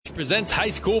presents high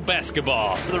school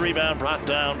basketball. The rebound brought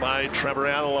down by Trevor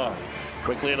Adela.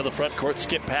 Quickly into the front court,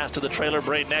 skip pass to the trailer,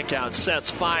 Braden Eckhout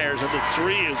sets, fires, and the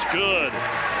three is good.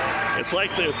 It's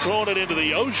like they're throwing it into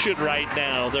the ocean right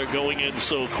now. They're going in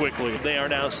so quickly. They are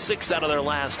now 6 out of their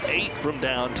last 8 from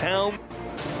downtown.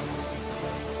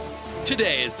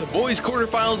 Today is the boys'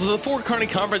 quarterfinals of the Fort Kearney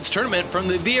Conference Tournament from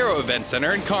the Vieiro Event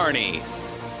Center in Kearney.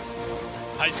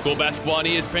 High school basketball on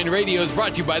ESPN Radio is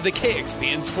brought to you by the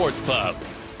KXPN Sports Club.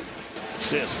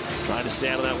 Sis trying to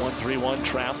stand in that 1-3-1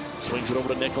 trap. Swings it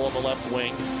over to Nickel on the left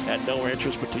wing. Had no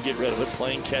interest but to get rid of it.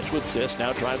 Playing catch with Sis.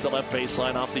 Now drives the left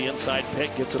baseline off the inside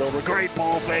pick. Gets it over. Great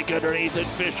ball fake underneath. And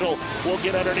Fischel will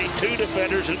get underneath 2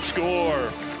 defenders and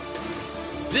score.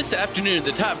 This afternoon,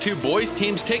 the top 2 boys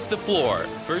teams take the floor.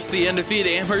 First, the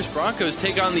undefeated Amherst Broncos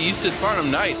take on the Eustis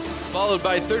Barnum Knight, followed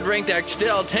by third-ranked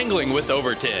Axtell tangling with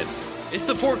Overton. It's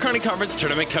the Fort Kearney Conference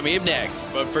Tournament coming up next.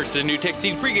 But first, the New Tech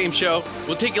Seed pregame show.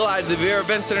 We'll take you live to the Vieiro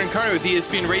Event Center in Kearney with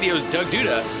ESPN Radio's Doug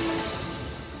Duda.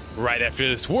 Right after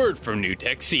this word from New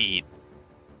Tech Seed.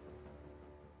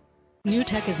 New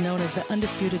Tech is known as the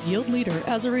undisputed yield leader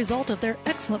as a result of their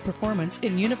excellent performance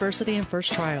in university and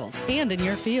first trials and in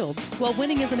your fields. While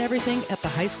winning isn't everything at the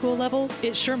high school level,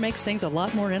 it sure makes things a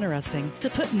lot more interesting. To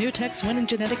put New Tech's winning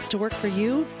genetics to work for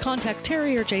you, contact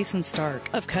Terry or Jason Stark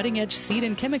of Cutting Edge Seed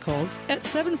and Chemicals at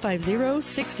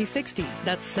 750-6060.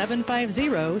 That's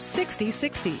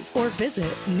 750-6060. Or visit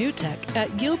newtech at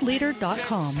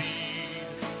yieldleader.com.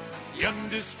 The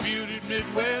undisputed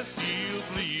Midwest yield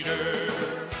leader.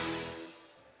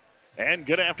 And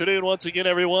good afternoon once again,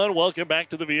 everyone. Welcome back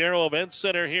to the Vieiro Event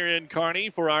Center here in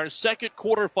Kearney for our second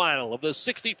quarterfinal of the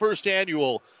 61st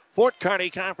annual Fort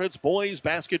Kearney Conference Boys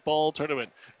Basketball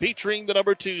Tournament, featuring the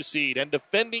number 2 seed and the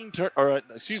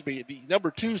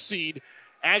number 2 seed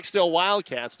Axtell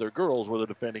Wildcats. Their girls were the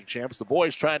defending champs. The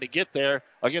boys trying to get there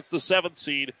against the 7th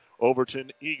seed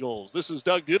Overton Eagles. This is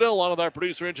Doug Duda along with our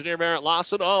producer engineer Merritt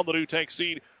Lawson on the New Tech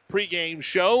Seed pregame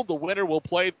show. The winner will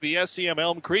play the SCM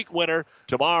Elm Creek winner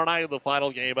tomorrow night in the final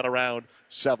game at around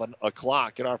 7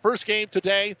 o'clock. In our first game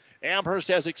today, Amherst,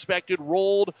 as expected,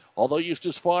 rolled, although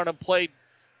Eustis Farnham played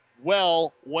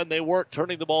well when they weren't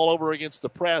turning the ball over against the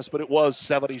press, but it was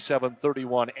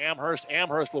 77-31 Amherst.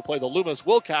 Amherst will play the Loomis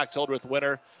Wilcox Hildreth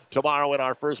winner tomorrow in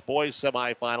our first boys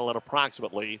semifinal at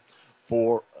approximately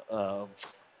 6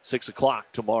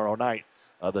 o'clock tomorrow night.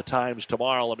 The times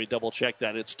tomorrow, let me double check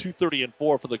that. It's 2:30 and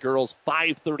 4 for the girls,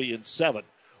 5:30 and 7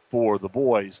 for the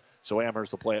boys. So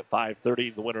Amherst will play at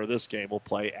 5:30. The winner of this game will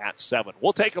play at 7.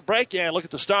 We'll take a break and look at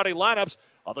the starting lineups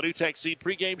on the New Tech Seed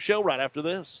pregame show right after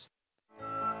this.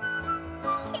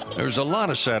 There's a lot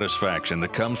of satisfaction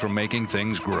that comes from making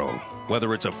things grow.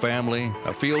 Whether it's a family,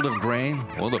 a field of grain,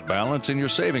 or the balance in your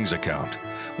savings account.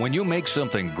 When you make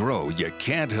something grow, you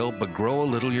can't help but grow a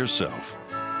little yourself.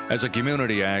 As a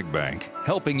community ag bank,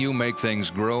 helping you make things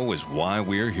grow is why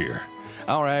we're here.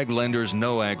 Our ag lenders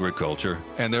know agriculture,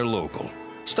 and they're local.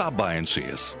 Stop by and see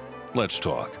us. Let's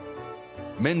talk.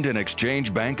 Minden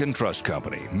Exchange Bank and Trust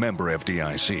Company, member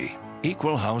FDIC,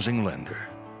 equal housing lender.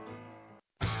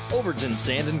 Overton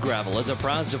Sand and Gravel is a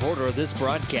proud supporter of this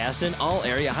broadcast and all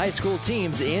area high school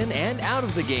teams in and out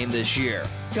of the game this year.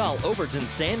 Call Overton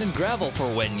Sand and Gravel for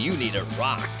when you need it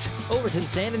rocked. Overton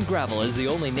Sand and Gravel is the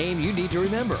only name you need to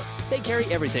remember. They carry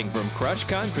everything from crushed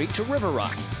concrete to river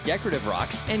rock, decorative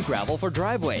rocks, and gravel for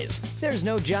driveways. There's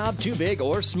no job too big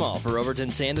or small for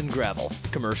Overton Sand and Gravel.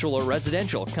 Commercial or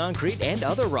residential, concrete, and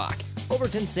other rock.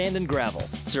 Overton Sand and Gravel,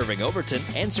 serving Overton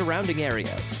and surrounding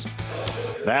areas.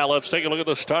 Now let's take a look at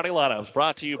the starting lineups,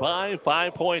 brought to you by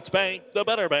 5 Points Bank, the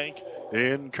better bank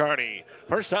in Kearney.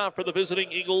 First off for the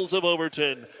visiting Eagles of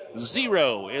Overton,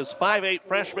 0 is 5'8"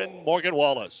 freshman Morgan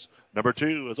Wallace. Number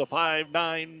 2 is a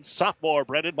 5'9" sophomore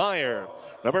Brendan Meyer.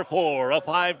 Number 4, a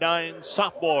 5'9"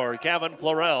 sophomore Gavin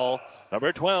Florell.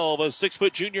 Number 12, a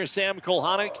 6' junior Sam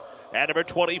Kulhanek. And number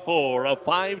 24, a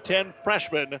 5'10"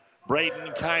 freshman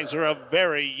Braden Kaiser. A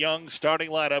very young starting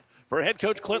lineup for head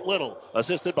coach Clint Little,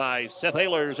 assisted by Seth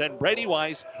Ehlers and Brady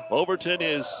Weiss. Overton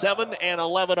is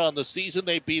 7-11 on the season.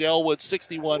 They beat Elwood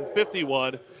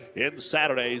 61-51 in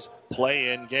Saturday's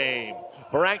play-in game.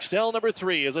 For Axtell, number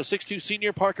 3 is a 6'2"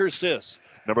 senior Parker Siss.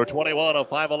 Number 21, a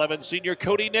 5'11" senior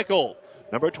Cody Nickel.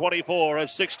 Number 24, a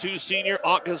 6'2" senior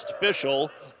August Fischel.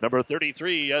 Number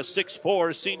 33, a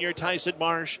 6'4" senior Tyson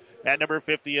Marsh. And number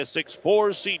 50, a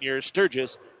 6'4" senior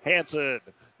Sturgis Hansen.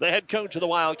 The head coach of the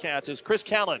Wildcats is Chris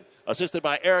Callan, assisted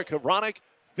by Eric Vronick.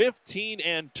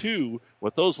 15-2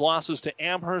 with those losses to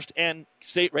Amherst and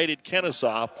state-rated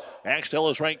Kennesaw. Axtell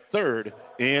is ranked 3rd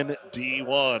in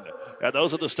D1. And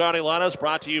those are the starting lineups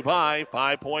brought to you by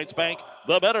 5 Points Bank,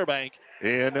 the better bank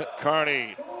in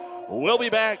Kearney. We'll be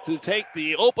back to take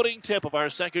the opening tip of our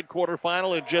second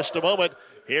quarterfinal in just a moment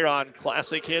here on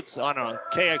Classic Hits on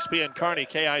KXP and Kearney,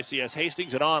 KICS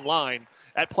Hastings, and online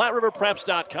at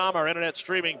PlatteRiverPreps.com. Our internet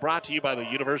streaming brought to you by the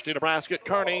University of Nebraska at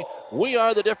Kearney. We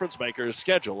are the difference makers.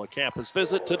 Schedule a campus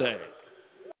visit today.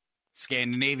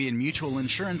 Scandinavian Mutual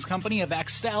Insurance Company of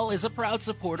Axtell is a proud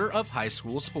supporter of high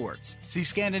school sports. See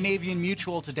Scandinavian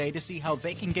Mutual today to see how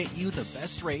they can get you the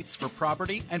best rates for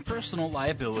property and personal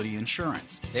liability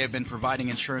insurance. They have been providing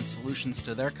insurance solutions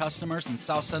to their customers in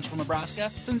South Central Nebraska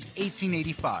since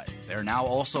 1885. They're now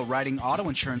also writing auto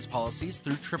insurance policies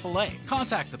through AAA.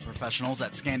 Contact the professionals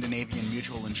at Scandinavian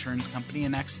Mutual Insurance Company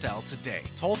in Axtell today.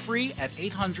 Toll free at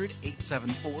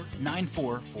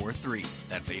 800-874-9443.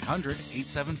 That's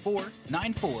 800-874-9443.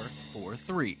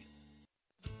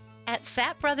 At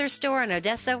Sapp Brothers Store in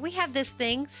Odessa, we have this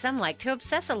thing some like to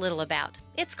obsess a little about.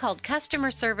 It's called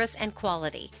customer service and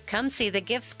quality. Come see the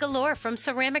gifts galore, from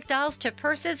ceramic dolls to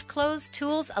purses, clothes,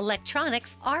 tools,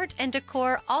 electronics, art, and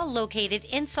decor, all located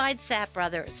inside Sapp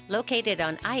Brothers, located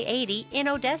on I-80 in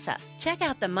Odessa. Check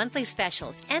out the monthly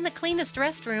specials and the cleanest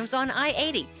restrooms on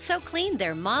I-80, so clean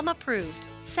they're mom approved.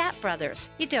 Sapp Brothers.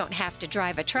 You don't have to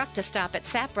drive a truck to stop at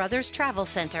Sapp Brothers Travel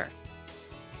Center.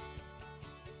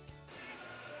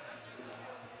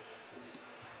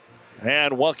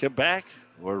 And welcome back.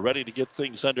 We're ready to get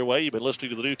things underway. You've been listening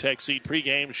to the New Tech Seed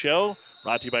pregame show,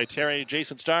 brought to you by Terry and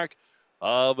Jason Stark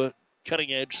of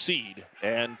Cutting Edge Seed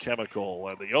and Chemical.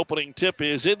 And the opening tip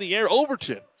is in the air.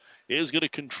 Overton is going to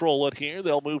control it here.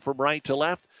 They'll move from right to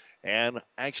left, and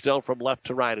Axtell from left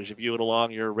to right as you view it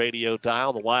along your radio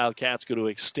dial. The Wildcats going to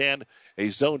extend a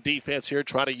zone defense here,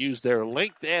 try to use their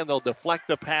length, and they'll deflect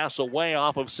the pass away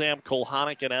off of Sam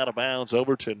Kolhanek and out of bounds.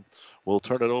 Overton will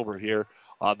turn it over here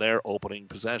on their opening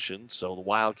possession. So the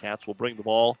Wildcats will bring the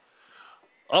ball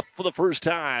up for the first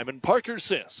time. And Parker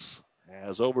Sis,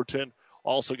 as Overton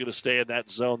also going to stay in that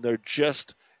zone. They're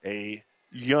just a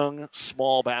young,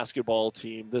 small basketball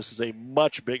team. This is a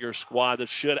much bigger squad that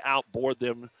should outboard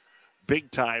them big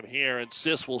time here. And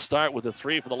Sis will start with a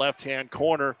three from the left-hand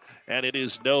corner, and it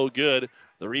is no good.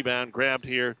 The rebound grabbed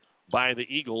here by the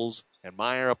Eagles, and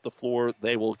Meyer up the floor.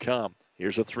 They will come.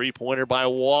 Here's a three-pointer by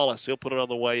Wallace. He'll put it on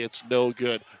the way. It's no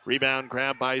good. Rebound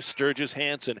grab by Sturgis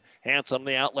Hansen. Hansen on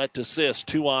the outlet to Sis.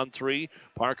 2-on-3.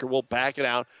 Parker will back it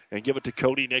out and give it to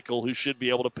Cody Nickel, who should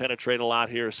be able to penetrate a lot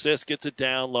here. Sis gets it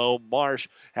down low. Marsh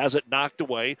has it knocked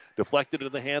away. Deflected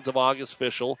in the hands of August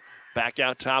Fischel. Back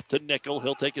out top to Nickel.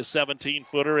 He'll take a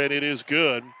 17-footer, and it is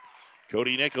good.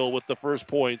 Cody Nickel with the first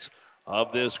points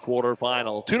of this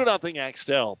quarterfinal. 2-0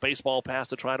 Axtell. Baseball pass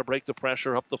to try to break the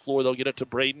pressure up the floor. They'll get it to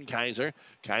Braden Kaiser.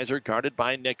 Kaiser guarded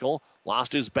by Nickel.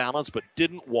 Lost his balance but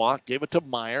didn't walk. Gave it to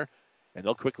Meyer, and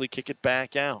they'll quickly kick it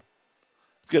back out.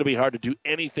 It's going to be hard to do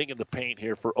anything in the paint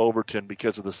here for Overton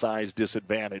because of the size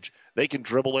disadvantage. They can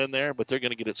dribble in there, but they're going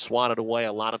to get it swatted away.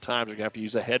 A lot of times they're going to have to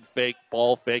use a head fake,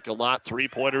 ball fake a lot.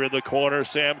 Three-pointer in the corner.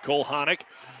 Sam Kolhanek.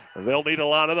 They'll need a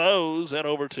lot of those, and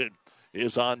Overton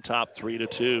is on top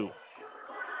 3-2.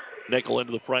 Nickel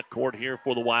into the front court here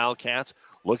for the Wildcats.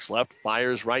 Looks left,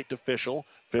 fires right to Fischel.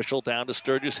 Fischel down to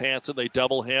Sturgis Hansen. They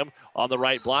double him on the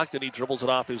right block. Then he dribbles it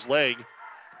off his leg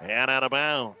and out of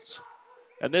bounds.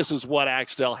 And this is what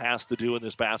Axtell has to do in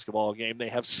this basketball game. They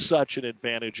have such an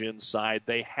advantage inside.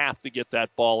 They have to get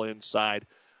that ball inside.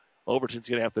 Overton's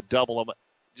going to have to double them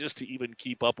just to even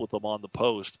keep up with them on the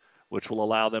post, which will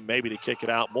allow them maybe to kick it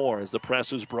out more. As the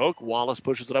press is broke, Wallace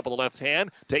pushes it up with the left hand,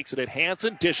 takes it at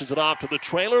Hansen, dishes it off to the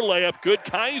trailer, layup, good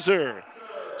Kaiser.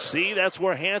 See, that's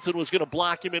where Hansen was going to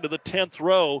block him into the 10th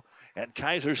row, and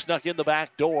Kaiser snuck in the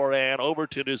back door, and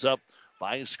Overton is up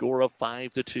by a score of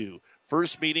 5-2.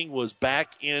 First meeting was back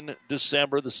in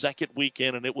December, the second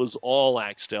weekend, and it was all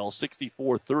Axtell,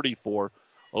 64-34.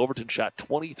 Overton shot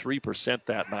 23%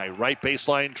 that night. Right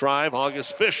baseline drive,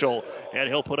 August Fischel, and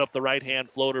he'll put up the right-hand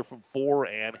floater from 4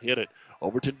 and hit it.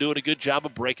 Overton doing a good job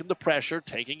of breaking the pressure,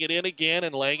 taking it in again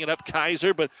and laying it up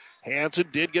Kaiser, but Hansen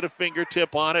did get a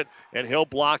fingertip on it, and he'll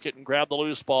block it and grab the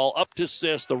loose ball. Up to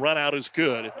Sis. The run out is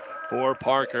good for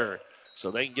Parker.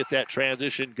 So they can get that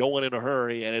transition going in a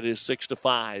hurry, and it is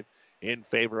 6-5 in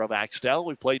favor of Axtell.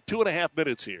 We've played 2.5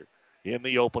 minutes here in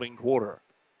the opening quarter.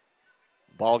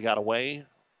 Ball got away.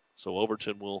 So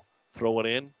Overton will throw it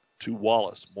in to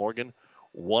Wallace. Morgan,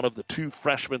 one of the two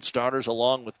freshman starters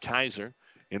along with Kaiser,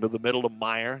 into the middle of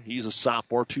Meyer. He's a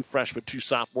sophomore, two freshmen, two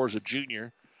sophomores, a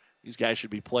junior. These guys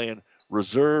should be playing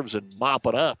reserves and mop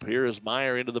it up. Here is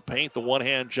Meyer into the paint. The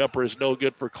one-hand jumper is no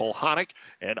good for Kolhanek,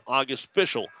 and August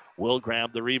Fischel will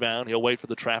grab the rebound. He'll wait for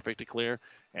the traffic to clear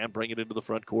and bring it into the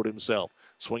front court himself.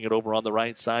 Swing it over on the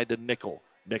right side to Nickel.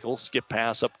 Nickel, skip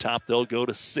pass up top. They'll go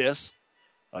to Sis.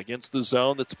 against the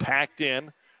zone that's packed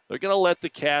in. They're going to let the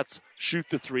Cats shoot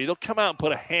the three. They'll come out and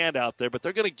put a hand out there, but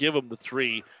they're going to give them the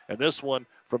three. And this one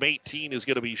from 18 is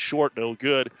going to be short, no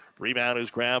good. Rebound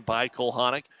is grabbed by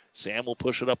Kolhonic. Sam will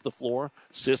push it up the floor.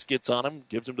 Sis gets on him,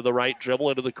 gives him to the right dribble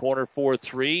into the corner for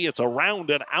three. It's around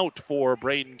and out for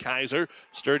Braden Kaiser.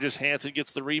 Sturgis Hansen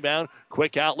gets the rebound.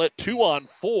 Quick outlet,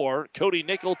 2-on-4. Cody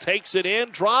Nickel takes it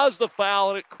in, draws the foul,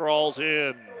 and it crawls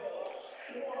in.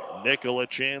 Nickel a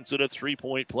chance at a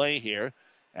three-point play here.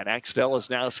 And Axtell has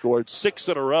now scored 6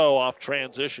 in a row off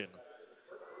transition.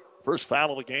 First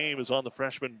foul of the game is on the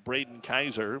freshman Braden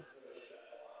Kaiser.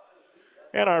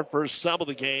 And our first sub of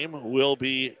the game will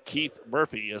be Keith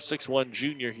Murphy, a 6'1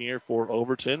 junior here for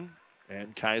Overton.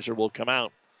 And Kaiser will come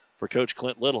out for Coach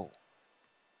Clint Little.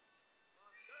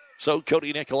 So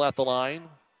Cody Nickel at the line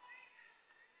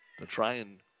to try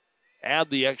and add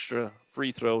the extra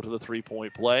free throw to the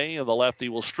three-point play. And the lefty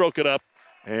will stroke it up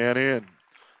and in.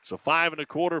 So 5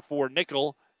 1/4 for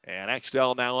Nickel. And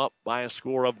Axtell now up by a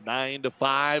score of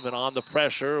 9-5. And on the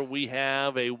pressure, we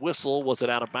have a whistle. Was it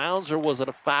out of bounds or was it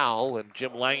a foul? And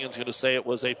Jim Langen's going to say it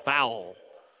was a foul.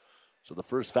 So the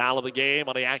first foul of the game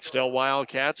on the Axtell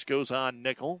Wildcats goes on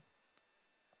Nickel.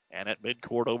 And at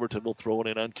midcourt, Overton will throw it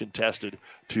in uncontested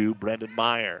to Brendan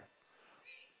Meyer.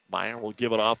 Meyer will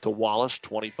give it off to Wallace,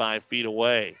 25 feet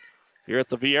away. Here at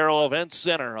the Viero Events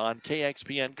Center on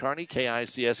KXPN Kearney,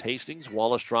 KICS Hastings.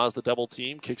 Wallace draws the double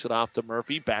team, kicks it off to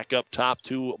Murphy. Back up top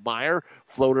to Meyer.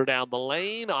 Floater down the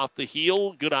lane, off the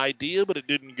heel. Good idea, but it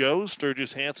didn't go.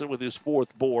 Sturgis Hansen with his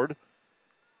fourth board.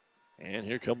 And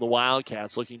here come the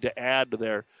Wildcats looking to add to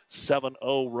their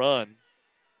 7-0 run.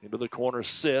 Into the corner,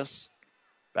 Sis.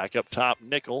 Back up top,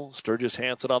 Nickel. Sturgis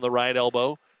Hansen on the right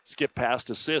elbow. Skip pass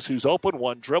to Sis, who's open.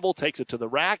 One dribble, takes it to the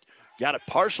rack. Got it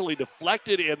partially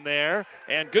deflected in there,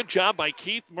 and good job by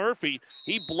Keith Murphy.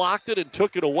 He blocked it and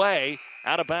took it away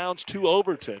out of bounds to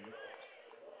Overton.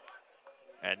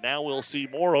 And now we'll see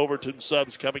more Overton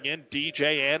subs coming in.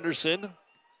 DJ Anderson,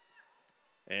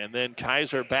 and then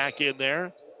Kaiser back in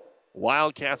there.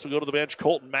 Wildcats will go to the bench.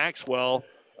 Colton Maxwell,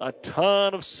 a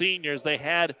ton of seniors. They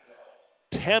had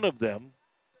 10 of them,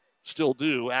 still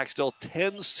do. Axtell,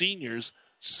 10 seniors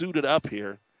suited up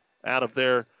here out of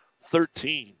their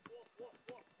 13.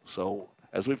 So,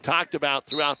 as we've talked about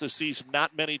throughout the season,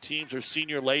 not many teams are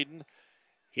senior-laden.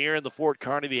 Here in the Fort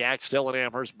Kearney, the Axtell and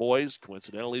Amherst boys,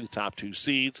 coincidentally the top two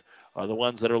seeds, are the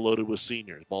ones that are loaded with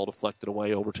seniors. Ball deflected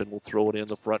away. Overton will throw it in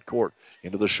the front court.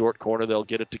 Into the short corner, they'll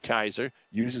get it to Kaiser.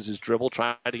 Uses his dribble,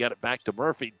 tried to get it back to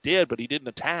Murphy. Did, but he didn't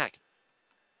attack.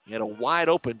 He had a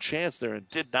wide-open chance there and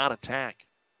did not attack.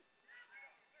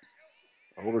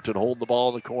 Overton holding the ball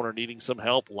in the corner, needing some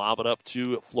help. Lob it up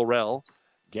to Florell.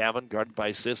 Gavin, guarded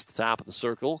by Sis at the top of the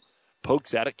circle.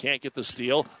 Pokes at it, can't get the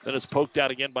steal. Then it's poked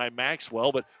out again by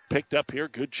Maxwell, but picked up here.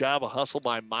 Good job, a hustle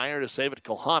by Meyer to save it.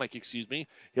 Kolhonic,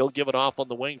 He'll give it off on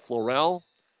the wing. Florell.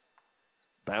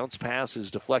 Bounce pass is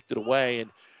deflected away.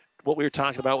 And what we were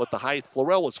talking about with the height,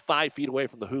 Florell was 5 feet away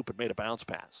from the hoop and made a bounce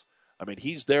pass. I mean,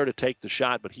 he's there to take the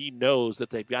shot, but he knows that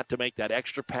they've got to make that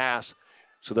extra pass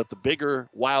so that the bigger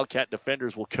Wildcat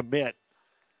defenders will commit.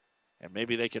 And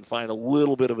maybe they can find a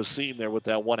little bit of a seam there with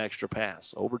that one extra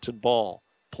pass. Overton ball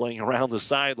playing around the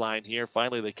sideline here.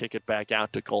 Finally, they kick it back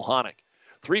out to Kolhonic.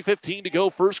 3:15 to go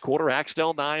first quarter.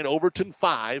 Axtell 9, Overton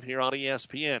 5 here on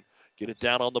ESPN. Get it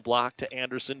down on the block to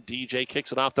Anderson. DJ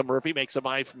kicks it off to Murphy. Makes a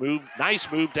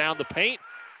nice move down the paint.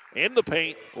 In the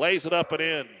paint. Lays it up and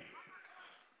in.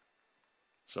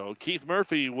 So Keith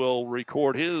Murphy will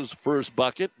record his first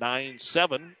bucket.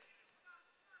 9-7.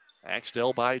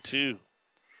 Axtell by 2.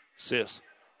 Sis,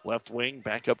 left wing,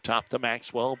 back up top to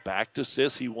Maxwell. Back to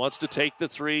Sis. He wants to take the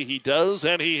three. He does,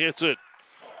 and he hits it.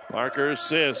 Parker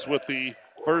Sis with the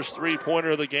first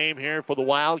three-pointer of the game here for the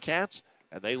Wildcats.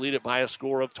 And they lead it by a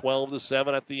score of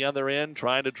 12-7 at the other end.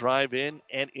 Trying to drive in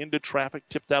and into traffic.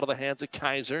 Tipped out of the hands of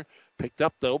Kaiser. Picked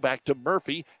up, though, back to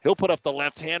Murphy. He'll put up the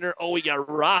left-hander. Oh, he got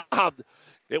robbed.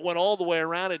 It went all the way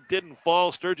around. It didn't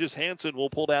fall. Sturgis Hansen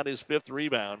will pull down his 5th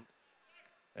rebound.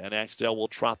 And Axtell will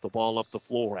trot the ball up the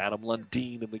floor. Adam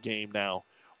Lundeen in the game now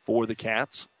for the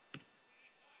Cats.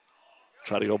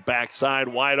 Try to go backside.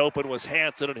 Wide open was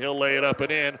Hansen, and he'll lay it up and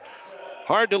in.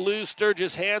 Hard to lose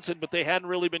Sturgis Hansen, but they hadn't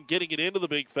really been getting it into the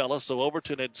big fella, so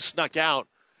Overton had snuck out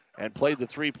and played the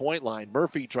three-point line.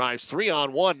 Murphy drives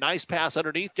 3-on-1. Nice pass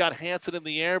underneath. Got Hansen in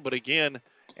the air, but again,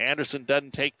 Anderson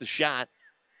doesn't take the shot.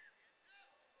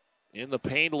 In the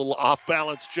paint, a little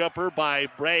off-balance jumper by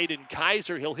Braden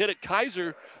Kaiser. He'll hit it.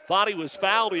 Kaiser thought he was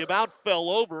fouled. He about fell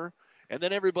over, and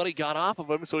then everybody got off of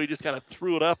him, so he just kind of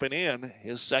threw it up and in.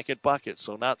 His second bucket,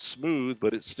 so not smooth,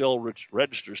 but it still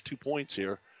registers 2 points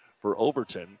here for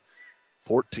Overton.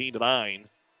 14-9.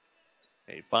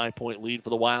 A 5-point lead for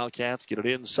the Wildcats. Get it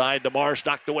inside to Marsh.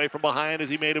 Knocked away from behind as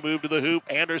he made a move to the hoop.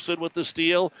 Anderson with the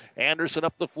steal. Anderson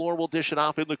up the floor. Will dish it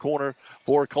off in the corner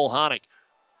for Kolhanik.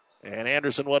 And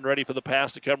Anderson wasn't ready for the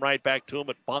pass to come right back to him.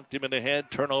 It bunked him in the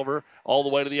head. Turnover all the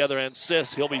way to the other end.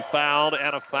 Sis, he'll be fouled.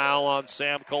 And a foul on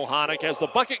Sam Kolhanik as the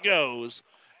bucket goes.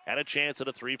 And a chance at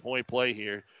a 3-point play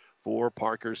here for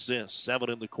Parker Sis. 7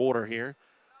 in the quarter here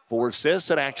for Sis.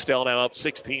 And Axtell now up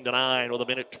 16-9 with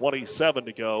 1:27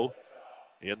 to go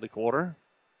in the quarter.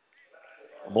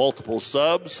 Multiple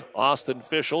subs. Austin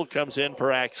Fischel comes in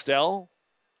for Axtell.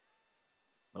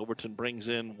 Overton brings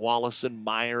in Wallace and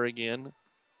Meyer again.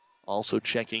 Also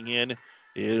checking in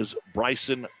is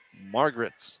Bryson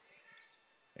Margaret's.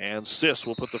 And Sis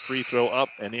will put the free throw up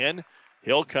and in.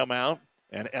 He'll come out,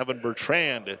 and Evan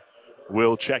Bertrand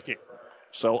will check it.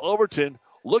 So Overton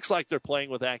looks like they're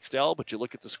playing with Axtell, but you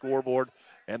look at the scoreboard,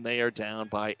 and they are down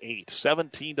by 8.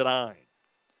 17-9.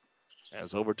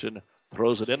 As Overton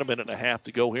throws it in, 1.5 minutes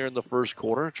to go here in the first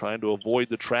quarter, trying to avoid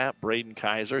the trap. Braden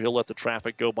Kaiser, he'll let the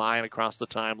traffic go by, and across the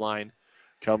timeline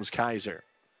comes Kaiser.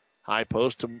 High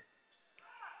post to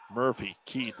Murphy.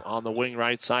 Keith on the wing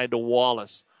right side to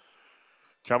Wallace.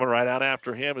 Coming right out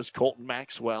after him is Colton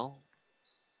Maxwell.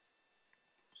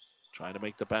 Trying to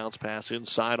make the bounce pass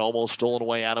inside, almost stolen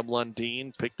away. Adam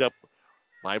Lundeen, picked up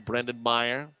by Brendan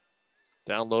Meyer.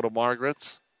 Down low to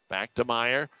Margaret's. Back to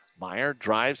Meyer. Meyer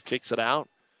drives, kicks it out.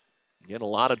 Again, a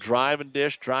lot of drive and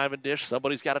dish.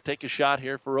 Somebody's got to take a shot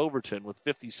here for Overton with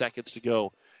 50 seconds to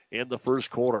go in the first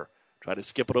quarter. Try to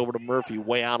skip it over to Murphy,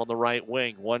 way out on the right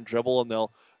wing. One dribble, and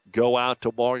they'll go out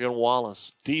to Morgan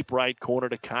Wallace. Deep right corner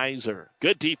to Kaiser.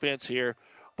 Good defense here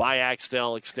by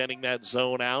Axtell, extending that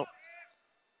zone out.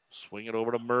 Swing it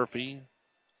over to Murphy.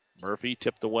 Murphy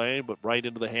tipped away, but right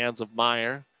into the hands of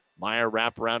Meyer. Meyer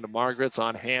wrap around to Margaret's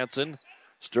on Hansen.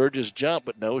 Sturgis jump,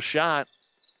 but no shot.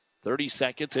 30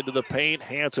 seconds into the paint.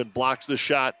 Hansen blocks the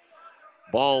shot.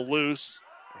 Ball loose.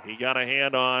 He got a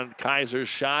hand on Kaiser's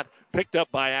shot. Picked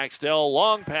up by Axtell.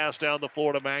 Long pass down the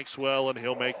floor to Maxwell, and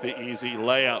he'll make the easy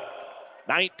layup.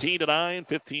 19-9,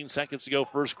 15 seconds to go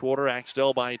first quarter.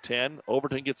 Axtell by 10.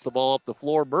 Overton gets the ball up the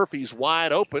floor. Murphy's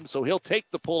wide open, so he'll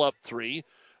take the pull-up three.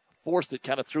 Forced it,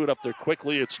 kind of threw it up there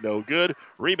quickly. It's no good.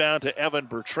 Rebound to Evan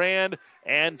Bertrand,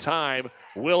 and time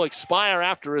will expire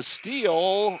after a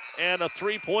steal and a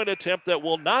three-point attempt that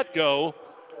will not go.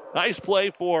 Nice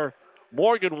play for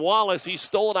Morgan Wallace. He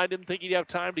stole it. I didn't think he'd have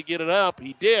time to get it up.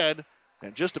 He did,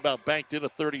 and just about banked in a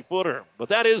 30-footer. But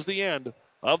that is the end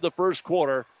of the first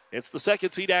quarter. It's the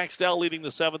second seed Axtell leading the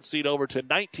 7th seed Overton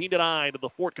 19-9 in the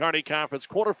Fort Kearney Conference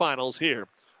quarterfinals here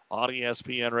on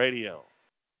ESPN Radio.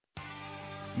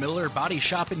 Miller Body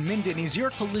Shop in Minden is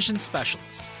your collision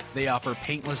specialist. They offer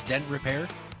paintless dent repair,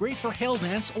 great for hail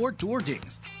dents or door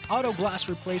dings, auto glass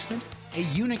replacement, a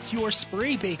Unicure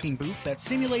spray baking booth that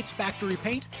simulates factory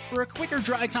paint for a quicker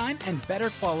dry time and better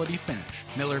quality finish.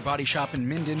 Miller Body Shop in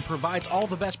Minden provides all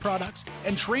the best products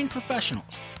and trained professionals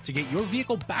to get your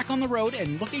vehicle back on the road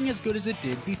and looking as good as it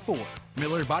did before.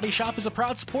 Miller Body Shop is a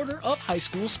proud supporter of high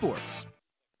school sports.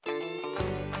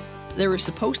 There is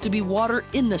supposed to be water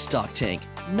in the stock tank,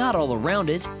 not all around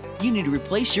it. You need to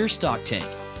replace your stock tank.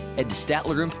 Head to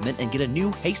Statler Implement and get a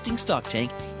new Hastings stock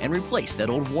tank and replace that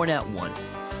old worn-out one.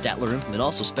 Statler Implement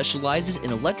also specializes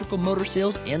in electrical motor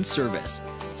sales and service.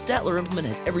 Statler Implement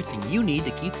has everything you need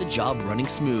to keep the job running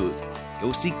smooth.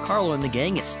 Go see Carlo and the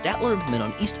gang at Statler Implement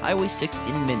on East Highway 6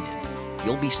 in Minden.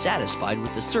 You'll be satisfied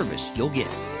with the service you'll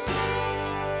get.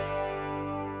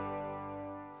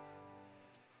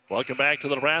 Welcome back to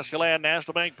the Nebraska Land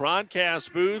National Bank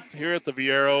broadcast booth here at the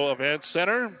Viero Event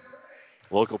Center.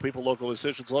 Local people, local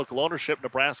decisions, local ownership,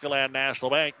 Nebraska Land National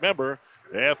Bank, member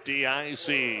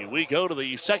FDIC. We go to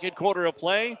the second quarter of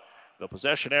play. The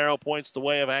possession arrow points the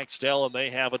way of Axtell, and they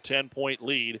have a 10-point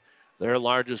lead, their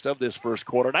largest of this first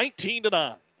quarter.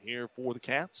 19-9 here for the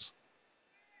Cats.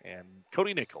 And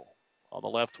Cody Nickel on the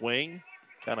left wing.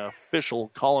 Kind of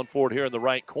official calling for it here in the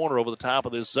right corner over the top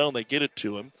of this zone. They get it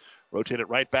to him. Rotate it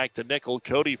right back to Nickel.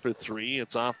 Cody for three.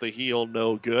 It's off the heel,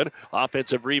 no good.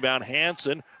 Offensive rebound,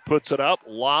 Hansen puts it up,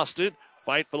 lost it.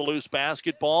 Fight for the loose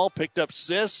basketball. Picked up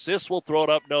Sis. Sis will throw it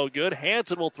up, no good.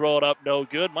 Hansen will throw it up, no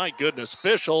good. My goodness,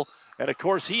 Fischel. And, of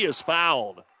course, he is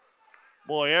fouled.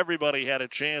 Boy, everybody had a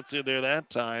chance in there that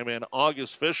time, and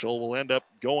August Fischel will end up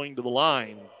going to the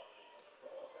line.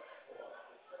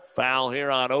 Foul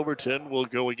here on Overton will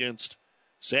go against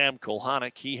Sam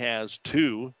Kolhanik. He has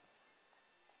 2.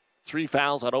 3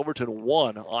 fouls on Overton,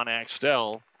 1 on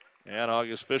Axtell. And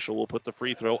August Fischel will put the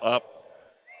free throw up.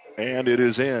 And it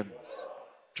is in.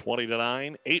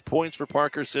 20-9. 8 points for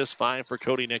Parker Sis, 5 for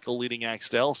Cody Nickel, leading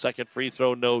Axtell. Second free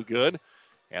throw, no good.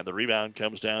 And the rebound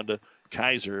comes down to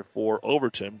Kaiser for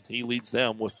Overton. He leads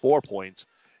them with 4 points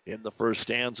in the first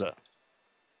stanza.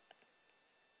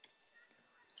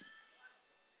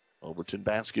 Overton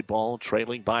basketball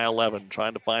trailing by 11,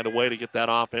 trying to find a way to get that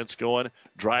offense going.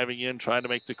 Driving in, trying to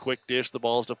make the quick dish. The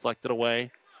ball's deflected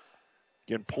away.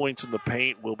 Again, points in the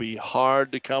paint will be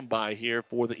hard to come by here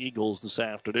for the Eagles this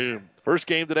afternoon. First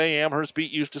game today, Amherst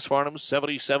beat Eustis Farnham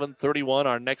 77-31.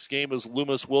 Our next game is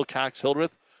Loomis Wilcox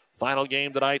Hildreth. Final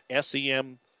game tonight,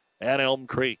 SEM at Elm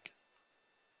Creek.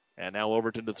 And now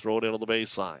Overton to throw it in on the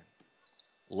baseline.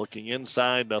 Looking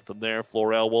inside, nothing there.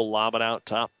 Florell will lob it out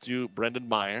top to Brendan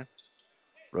Meyer.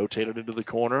 Rotated into the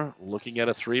corner, looking at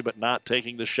a three, but not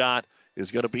taking the shot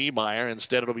is going to be Meyer.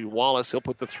 Instead, it'll be Wallace. He'll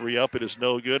put the three up. It is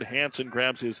no good. Hansen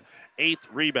grabs his 8th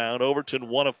rebound. Overton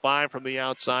 1 of 5 from the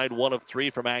outside, 1 of 3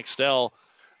 from Axtell.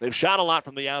 They've shot a lot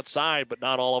from the outside, but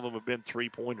not all of them have been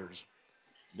three-pointers.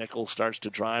 Nickel starts to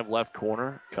drive left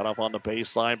corner. Cut off on the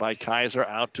baseline by Kaiser.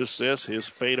 Out to Sis. His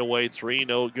fadeaway three,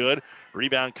 no good.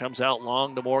 Rebound comes out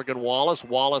long to Morgan Wallace.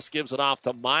 Wallace gives it off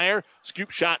to Meyer.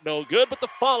 Scoop shot, no good, but the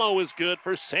follow is good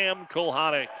for Sam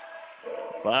Kulhanek.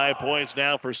 5 points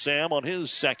now for Sam on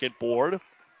his second board.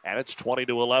 And it's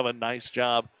 20-11. Nice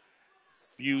job.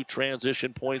 Few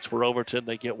transition points for Overton.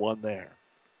 They get one there.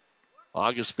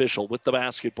 August Fischel with the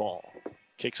basketball.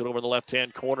 Kicks it over the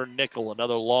left-hand corner. Nickel,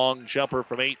 another long jumper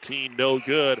from 18, no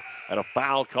good. And a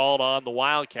foul called on the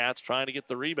Wildcats trying to get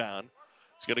the rebound.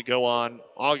 It's going to go on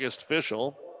August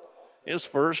Fischel. His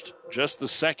first, just the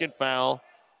second foul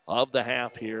of the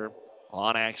half here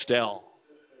on Axtell.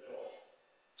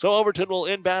 So Overton will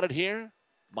inbound it here.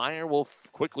 Meyer will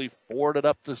quickly forward it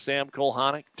up to Sam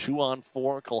Kulhanek.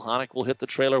 2-on-4. Kulhanek will hit the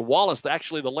trailer. Wallace,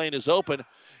 actually the lane is open.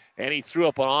 And he threw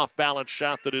up an off-balance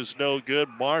shot that is no good.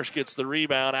 Marsh gets the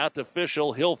rebound out to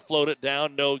Fischel. He'll float it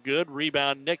down, no good.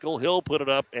 Rebound Nickel. He'll put it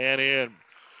up and in.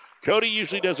 Cody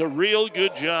usually does a real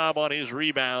good job on his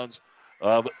rebounds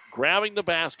of grabbing the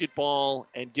basketball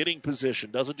and getting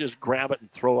position. Doesn't just grab it and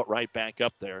throw it right back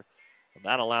up there. And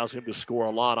that allows him to score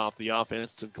a lot off the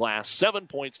offensive glass. 7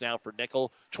 points now for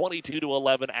Nickel.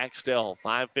 22-11 Axtell.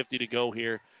 5:50 to go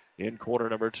here in quarter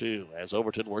number 2 as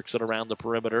Overton works it around the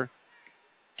perimeter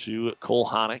to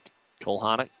Kulhanek.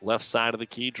 Kulhanek, left side of the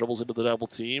key, dribbles into the double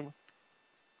team.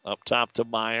 Up top to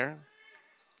Meyer.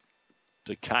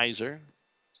 To Kaiser.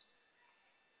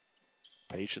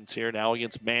 Patience here now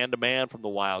against man-to-man from the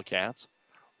Wildcats.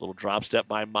 Little drop step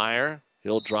by Meyer.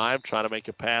 He'll drive, try to make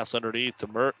a pass underneath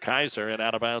to Kaiser, and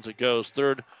out of bounds it goes.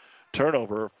 Third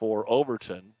turnover for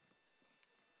Overton.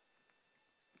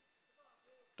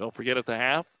 Don't forget at the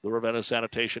half, the Ravenna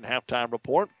Sanitation halftime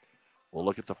report. We'll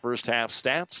look at the first half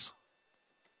stats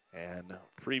and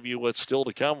preview what's still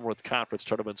to come with conference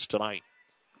tournaments tonight.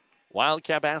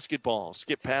 Wildcat basketball.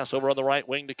 Skip pass over on the right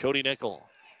wing to Cody Nickel.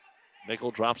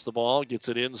 Nickel drops the ball, gets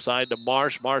it inside to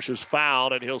Marsh. Marsh is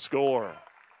fouled, and he'll score.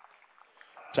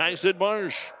 Tyson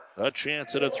Marsh, a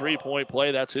chance at a three-point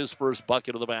play. That's his first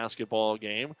bucket of the basketball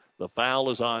game. The foul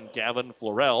is on Gavin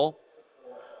Florell.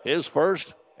 His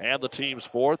first. And the team's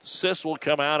fourth. Sis will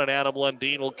come out, and Adam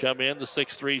Lundeen will come in, the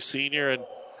 6'3 senior. And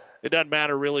it doesn't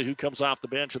matter really who comes off the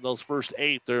bench in those first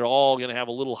 8. They're all going to have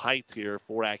a little height here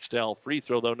for Axtell. Free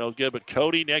throw, though, no good. But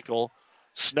Cody Nickel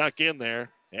snuck in there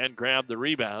and grabbed the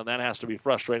rebound. That has to be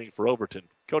frustrating for Overton.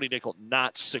 Cody Nickel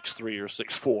not 6'3 or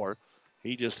 6'4.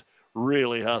 He just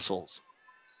really hustles.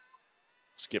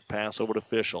 Skip pass over to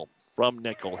Fischel from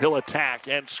Nickel. He'll attack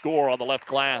and score on the left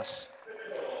glass.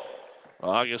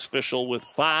 August Fischel with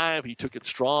 5. He took it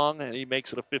strong, and he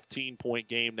makes it a 15-point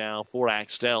game now for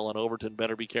Axtell, and Overton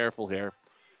better be careful here.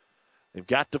 They've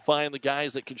got to find the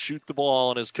guys that can shoot the ball,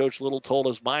 and as Coach Little told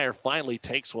us, Meyer finally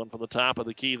takes one from the top of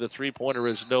the key. The three-pointer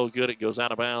is no good. It goes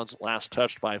out of bounds, last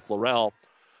touched by Florell.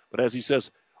 But as he says,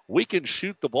 we can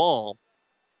shoot the ball.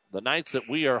 The nights that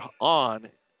we are on,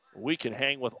 we can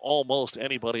hang with almost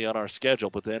anybody on our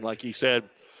schedule. But then, like he said,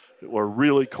 we're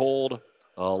really cold.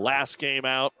 Last game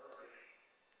out,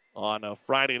 on a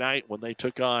Friday night when they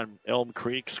took on Elm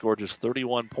Creek, scored just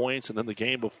 31 points. And then the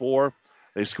game before,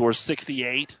 they scored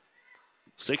 68,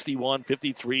 61,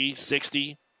 53,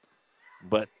 60.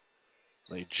 But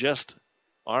they just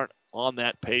aren't on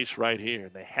that pace right here.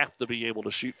 They have to be able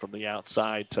to shoot from the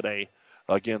outside today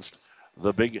against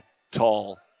the big,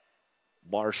 tall,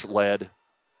 Marsh-led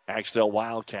Axtell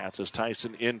Wildcats. As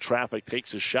Tyson in traffic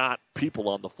takes a shot, people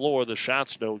on the floor. The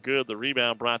shot's no good. The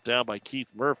rebound brought down by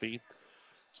Keith Murphy.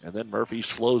 And then Murphy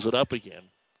slows it up again.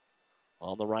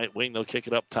 On the right wing, they'll kick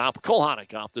it up top.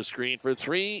 Kulhanek off the screen for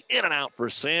 3. In and out for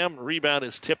Sam. Rebound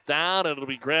is tipped out, and it'll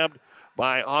be grabbed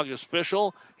by August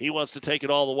Fischel. He wants to take it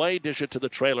all the way, dish it to the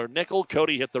trailer nickel.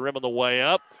 Cody hit the rim on the way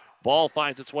up. Ball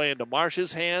finds its way into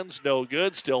Marsh's hands. No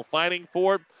good. Still fighting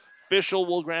for it. Fischel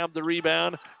will grab the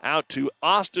rebound. Out to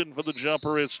Austin for the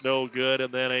jumper. It's no good.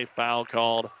 And then a foul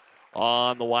called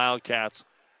on the Wildcats.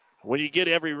 When you get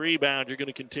every rebound, you're going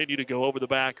to continue to go over the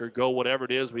back or go whatever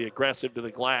it is, be aggressive to the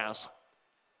glass.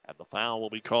 And the foul will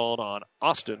be called on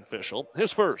Austin Fischel,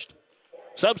 his first.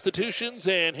 Substitutions,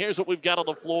 and here's what we've got on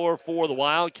the floor for the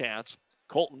Wildcats.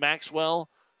 Colton Maxwell,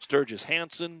 Sturgis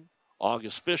Hansen,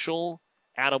 August Fischel,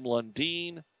 Adam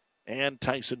Lundeen, and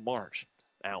Tyson Marsh.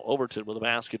 Now Overton with the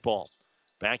basketball.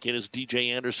 Back in is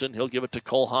DJ Anderson. He'll give it to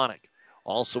Cole Honick.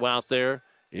 Also out there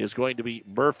is going to be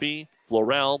Murphy,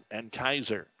 Florell, and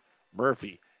Kaiser.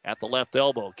 Murphy at the left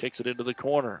elbow, kicks it into the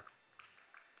corner.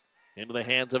 Into the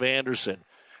hands of Anderson.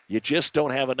 You just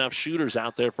don't have enough shooters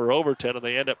out there for Overton, and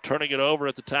they end up turning it over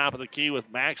at the top of the key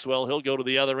with Maxwell. He'll go to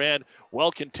the other end.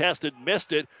 Well contested,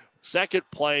 missed it. Second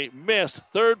play, missed.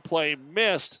 Third play,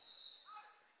 missed.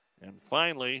 And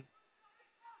finally,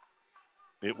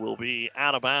 it will be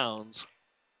out of bounds.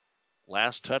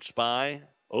 Last touch by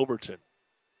Overton.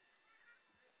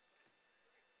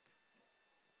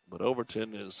 But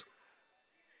Overton is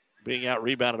being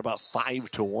out-rebounded about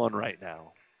 5-1 right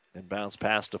now. And bounce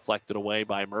pass deflected away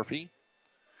by Murphy.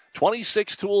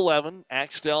 26-11,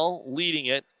 Axtell leading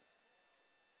it.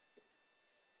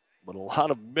 But a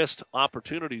lot of missed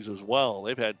opportunities as well.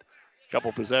 They've had a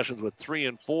couple possessions with 3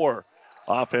 and 4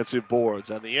 offensive boards.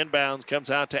 And the inbounds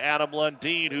comes out to Adam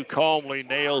Lundeen, who calmly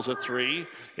nails a 3.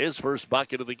 His first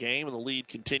bucket of the game, and the lead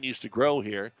continues to grow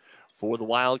here for the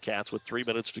Wildcats with 3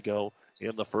 minutes to go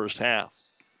in the first half.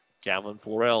 Calvin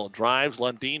Florell drives.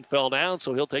 Lundeen fell down,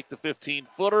 so he'll take the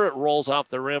 15-footer. It rolls off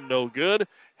the rim, no good.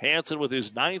 Hansen with his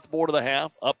 9th board of the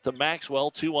half. Up to Maxwell,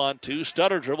 2-on-2.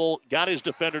 Stutter dribble, got his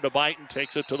defender to bite and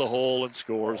takes it to the hole and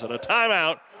scores. And a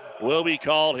timeout will be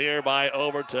called here by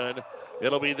Overton.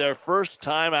 It'll be their first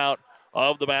timeout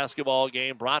of the basketball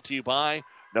game, brought to you by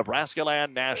Nebraska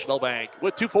Land National Bank.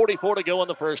 With 2:44 to go in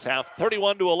the first half,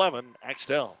 31-11,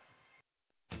 Axtell.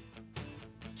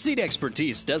 Seed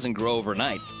expertise doesn't grow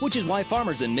overnight, which is why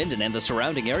farmers in Minden and the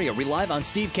surrounding area rely on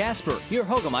Steve Casper, your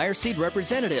Hoegemeyer seed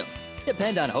representative.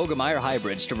 Depend on Hoegemeyer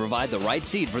hybrids to provide the right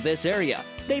seed for this area.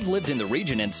 They've lived in the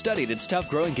region and studied its tough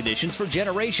growing conditions for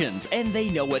generations, and they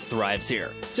know what thrives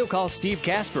here. So call Steve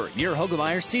Casper, your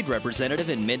Hoegemeyer seed representative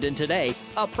in Minden today,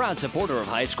 a proud supporter of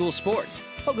high school sports.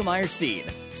 Hoegemeyer Seed.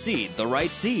 Seed the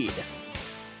right seed.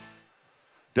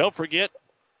 Don't forget,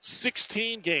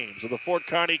 16 games of the Fort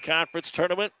Kearney Conference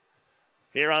Tournament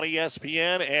here on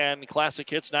ESPN and Classic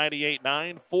Hits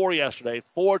 98.9. 4 yesterday,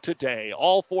 4 today.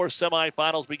 All 4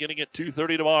 semifinals beginning at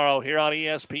 2:30 tomorrow here on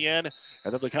ESPN.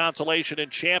 And then the consolation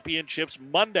and championships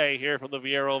Monday here from the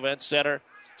Viero Event Center.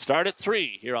 Start at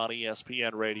 3 here on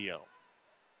ESPN Radio.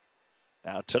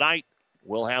 Now tonight,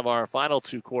 we'll have our final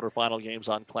 2 quarterfinal games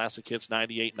on Classic Hits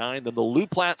 98.9. Then the Lou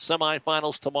Platte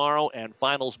semifinals tomorrow and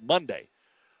finals Monday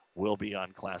will be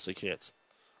on Classic Hits.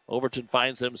 Overton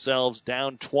finds themselves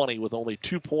down 20 with only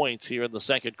 2 points here in the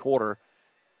second quarter.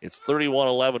 It's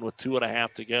 31-11 with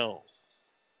 2.5 to go.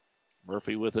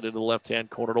 Murphy with it into the left-hand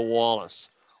corner to Wallace.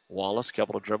 Wallace,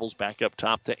 couple of dribbles back up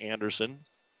top to Anderson.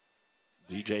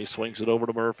 DJ swings it over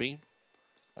to Murphy.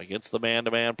 Against the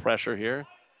man-to-man pressure here.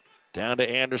 Down to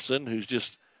Anderson, who's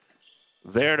just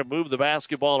there to move the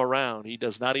basketball around. He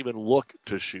does not even look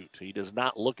to shoot. He does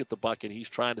not look at the bucket. He's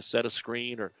trying to set a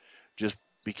screen or just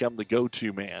become the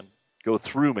go-to man.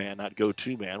 Go-through man, not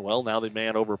go-to man. Well, now the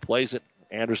man overplays it.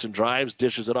 Anderson drives,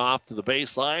 dishes it off to the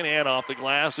baseline, and off the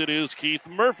glass it is Keith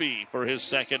Murphy for his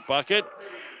second bucket.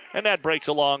 And that breaks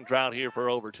a long drought here for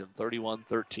Overton.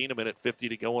 31-13, 1:50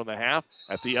 to go in the half.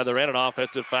 At the other end, an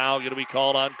offensive foul going to be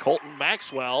called on Colton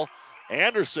Maxwell.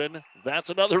 Anderson, that's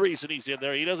another reason he's in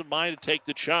there. He doesn't mind to take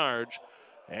the charge.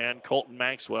 And Colton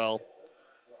Maxwell,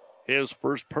 his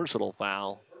first personal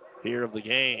foul here of the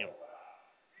game.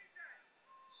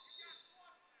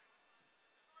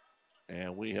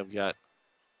 And we have got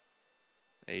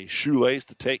a shoelace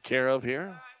to take care of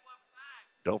here.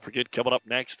 Don't forget, coming up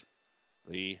next,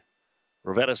 the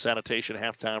Ravenna Sanitation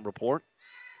halftime report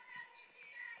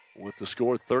with the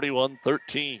score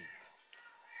 31-13.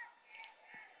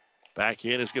 Back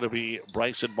in is going to be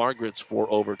Bryson Margaret's for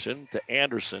Overton to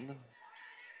Anderson.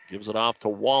 Gives it off to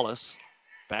Wallace.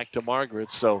 Back to Margaret.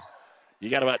 So you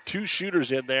got about 2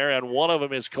 shooters in there, and one of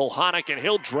them is Kulhonic, and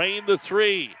he'll drain the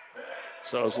 3.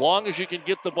 So as long as you can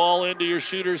get the ball into your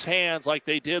shooter's hands like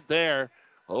they did there,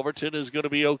 Overton is going to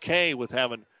be okay with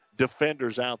having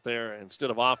defenders out there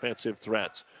instead of offensive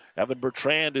threats. Evan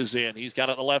Bertrand is in. He's got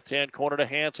it in the left-hand corner to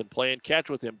Hansen. Playing catch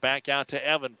with him. Back out to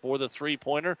Evan for the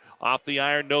three-pointer. Off the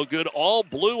iron, no good. All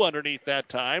blue underneath that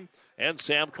time. And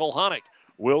Sam Kolhanek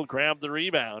will grab the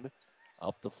rebound.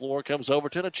 Up the floor comes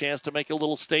Overton. A chance to make a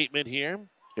little statement here.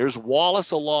 Here's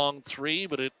Wallace, a long three,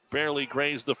 but it barely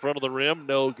grazed the front of the rim.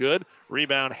 No good.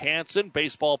 Rebound Hansen.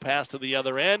 Baseball pass to the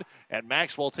other end. And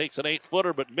Maxwell takes an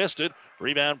 8-footer but missed it.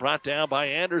 Rebound brought down by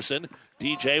Anderson.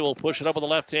 DJ will push it up with a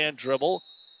left-hand dribble.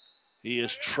 He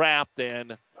is trapped,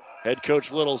 and head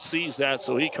coach Little sees that,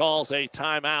 so he calls a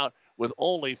timeout with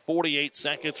only 48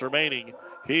 seconds remaining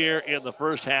here in the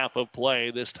first half of play.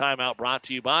 This timeout brought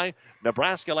to you by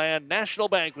Nebraska Land National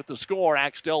Bank with the score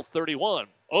Axtell 31,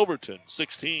 Overton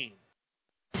 16.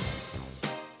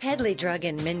 Pedley Drug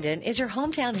in Minden is your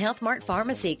hometown Health Mart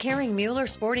pharmacy carrying Mueller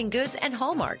Sporting Goods and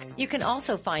Hallmark. You can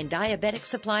also find diabetic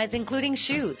supplies including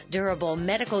shoes, durable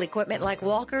medical equipment like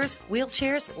walkers,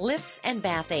 wheelchairs, lifts, and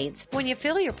bath aids. When you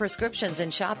fill your prescriptions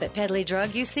and shop at Pedley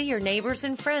Drug, you see your neighbors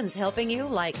and friends helping you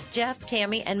like Jeff,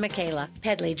 Tammy, and Michaela.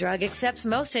 Pedley Drug accepts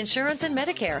most insurance and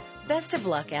Medicare. Best of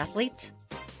luck, athletes.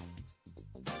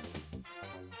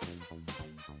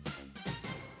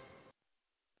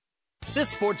 This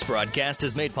sports broadcast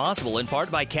is made possible in part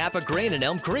by Kappa Grain in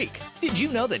Elm Creek. Did you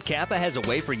know that Kappa has a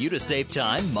way for you to save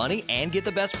time, money, and get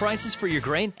the best prices for your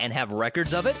grain and have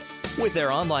records of it? With their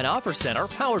online offer center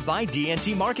powered by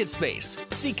DNT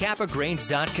MarketSpace. See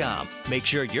kappagrains.com. Make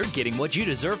sure you're getting what you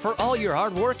deserve for all your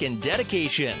hard work and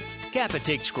dedication. Kappa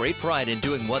takes great pride in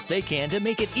doing what they can to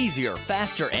make it easier,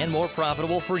 faster, and more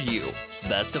profitable for you.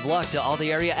 Best of luck to all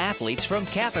the area athletes from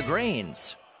Kappa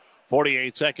Grains.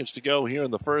 48 seconds to go here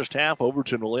in the first half.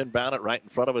 Overton will inbound it right in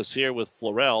front of us here with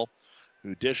Florell,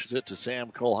 who dishes it to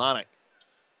Sam Kolhanek.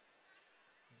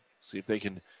 See if they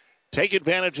can take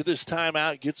advantage of this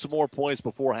timeout, get some more points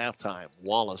before halftime.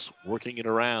 Wallace working it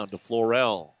around to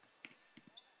Florell.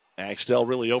 Axtell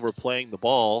really overplaying the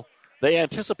ball. They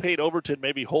anticipate Overton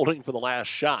maybe holding for the last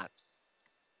shot,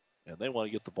 and they want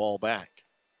to get the ball back.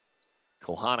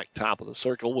 Kolhanek, top of the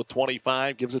circle with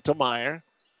 25, gives it to Meyer.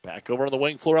 Back over on the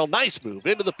wing, Florell. Nice move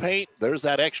into the paint. There's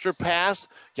that extra pass.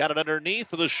 Got it underneath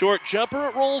for the short jumper.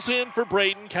 It rolls in for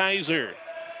Braden Kaiser.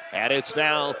 And it's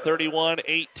now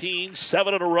 31-18,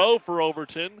 7 in a row for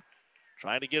Overton.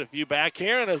 Trying to get a few back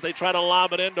here, and as they try to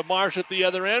lob it into Marsh at the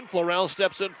other end, Florell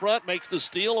steps in front, makes the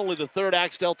steal. Only the third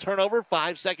Axtell turnover.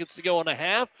 5 seconds to go in the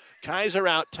half. Kaiser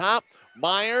out top.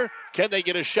 Meyer, can they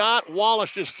get a shot?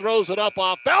 Wallace just throws it up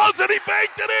off balance, and he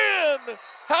banked it in.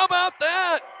 How about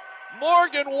that?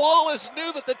 Morgan Wallace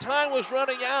knew that the time was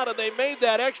running out, and they made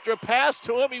that extra pass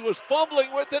to him. He was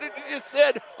fumbling with it, and he just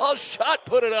said, I'll shot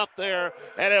put it up there,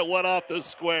 and it went off the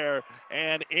square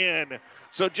and in.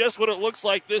 So just when it looks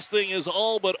like this thing is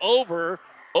all but over,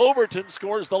 Overton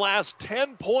scores the last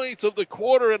 10 points of the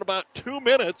quarter in about 2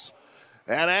 minutes,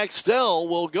 and Axtell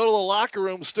will go to the locker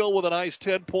room still with a nice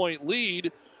 10-point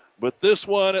lead, but this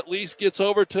one at least gets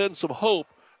Overton some hope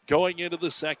going into the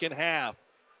second half.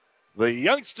 The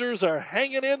youngsters are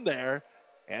hanging in there,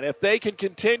 and if they can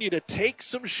continue to take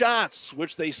some shots,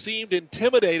 which they seemed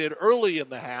intimidated early in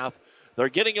the half, they're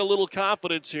getting a little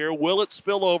confidence here. Will it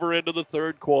spill over into the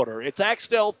third quarter? It's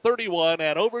Axtell 31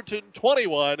 and Overton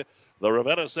 21. The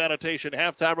Ravenna Sanitation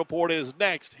Halftime Report is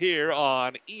next here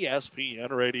on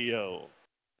ESPN Radio.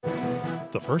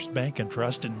 The First Bank and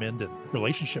Trust in Minden.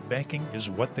 Relationship banking is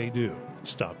what they do.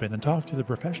 Stop in and talk to the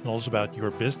professionals about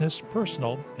your business,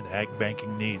 personal, and ag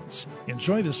banking needs.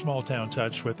 Enjoy the small town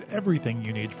touch with everything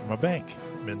you need from a bank.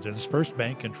 Minden's First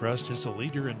Bank and Trust is a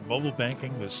leader in mobile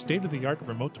banking with state-of-the-art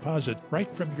remote deposit right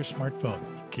from your smartphone,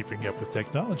 keeping up with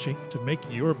technology to make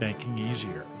your banking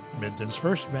easier. Minden's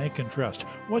First Bank and Trust,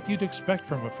 what you'd expect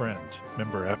from a friend.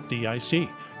 Member FDIC.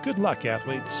 Good luck,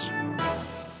 athletes.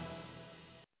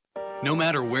 No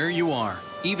matter where you are,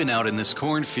 even out in this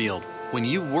cornfield, when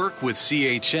you work with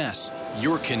CHS,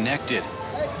 you're connected.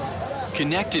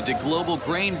 Connected to global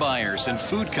grain buyers and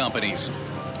food companies.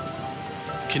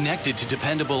 Connected to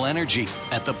dependable energy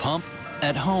at the pump,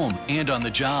 at home, and on the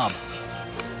job.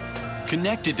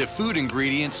 Connected to food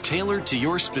ingredients tailored to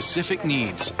your specific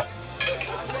needs.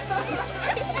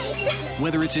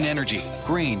 Whether it's in energy,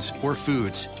 grains, or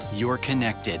foods, you're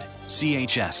connected.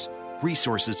 CHS.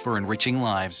 Resources for enriching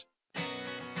lives.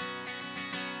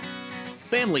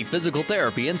 Family Physical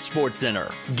Therapy and Sports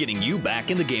Center, getting you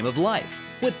back in the game of life.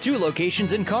 With 2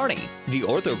 locations in Kearney, the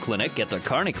Ortho Clinic at the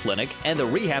Kearney Clinic and the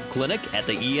Rehab Clinic at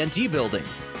the ENT Building.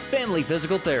 Family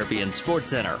Physical Therapy and Sports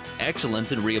Center,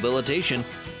 excellence in rehabilitation,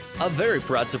 a very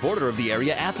proud supporter of the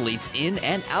area athletes in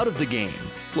and out of the game.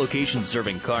 Locations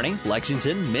serving Kearney,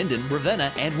 Lexington, Minden,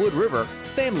 Ravenna, and Wood River.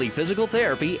 Family Physical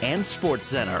Therapy and Sports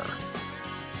Center.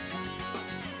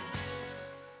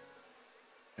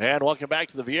 And welcome back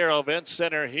to the Viero Event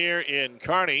Center here in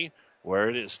Kearney, where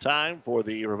it is time for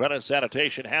the Ravenna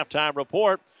Sanitation Halftime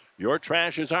Report. Your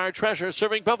trash is our treasure,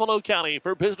 serving Buffalo County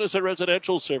for business and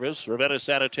residential service. Ravenna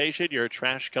Sanitation, your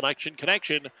trash collection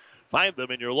connection. Find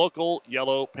them in your local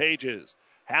yellow pages.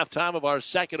 Halftime of our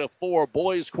second of 4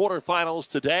 boys quarterfinals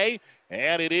today,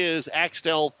 and it is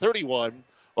Axtell 31,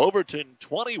 Overton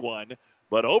 21,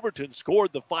 but Overton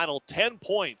scored the final 10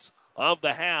 points of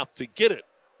the half to get it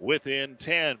within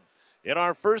 10. In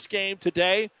our first game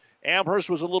today, Amherst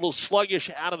was a little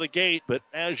sluggish out of the gate, but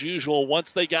as usual,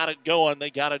 once they got it going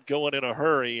in a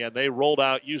hurry, and they rolled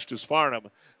out Eustis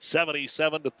Farnham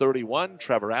 77-31.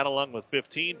 Trevor Adelung with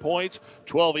 15 points,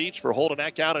 12 each for Holden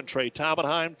Eckhout and Trey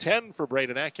Taubenheim, 10 for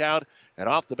Braden Eckhout, and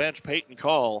off the bench, Peyton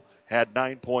Call had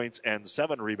 9 points and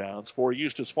 7 rebounds. For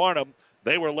Eustis Farnham,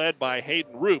 they were led by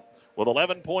Hayden Roop with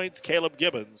 11 points. Caleb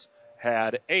Gibbons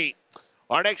had 8.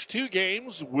 Our next 2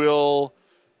 games will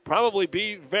probably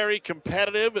be very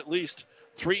competitive, at least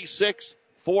 3-6,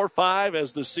 4-5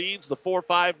 as the seeds. The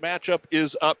 4-5 matchup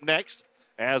is up next,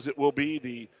 as it will be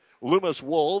the Loomis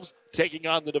Wolves taking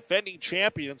on the defending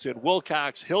champions in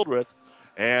Wilcox-Hildreth.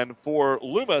 And for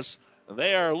Loomis,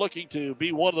 they are looking to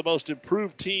be one of the most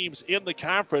improved teams in the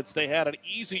conference. They had an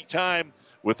easy time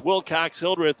with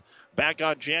Wilcox-Hildreth back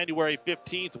on January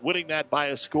 15th, winning that by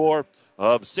a score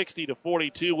of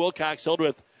 60-42.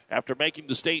 Wilcox-Hildreth, after making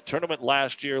the state tournament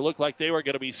last year, looked like they were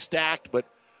going to be stacked, but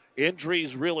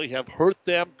injuries really have hurt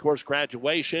them. Of course,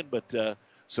 graduation, but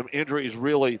some injuries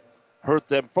really hurt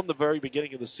them from the very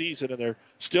beginning of the season, and they're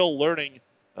still learning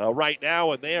right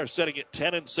now, and they are sitting at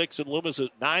 10-6, and Loomis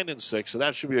at 9-6, so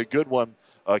that should be a good one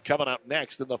coming up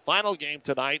next. In the final game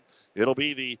tonight, it'll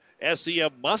be the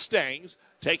SEM Mustangs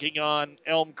taking on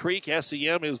Elm Creek.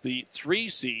 SEM is the 3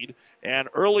 seed, and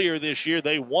earlier this year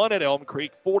they won at Elm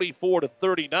Creek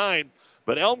 44-39,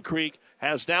 but Elm Creek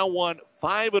has now won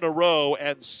 5 in a row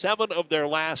and 7 of their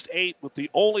last 8, with the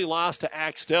only loss to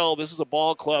Axtell. This is a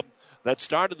ball club that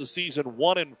started the season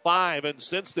 1-5, and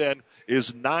since then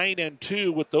is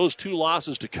 9-2, with those 2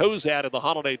 losses to Cozad in the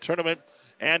holiday tournament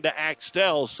and to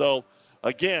Axtell. So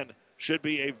again, should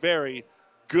be a very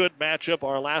good matchup.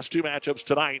 Our last 2 matchups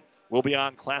tonight will be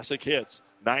on Classic Hits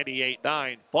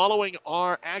 98.9. Following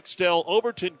our Axtell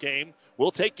Overton game,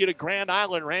 we'll take you to Grand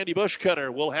Island. Randy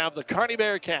Bushcutter will have the Kearney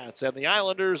Bearcats and the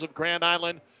Islanders of Grand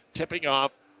Island tipping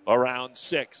off around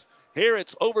 6. Here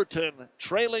it's Overton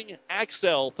trailing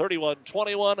Axtell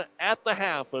 31-21 at the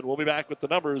half, and we'll be back with the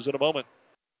numbers in a moment.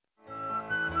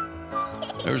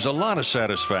 There's a lot of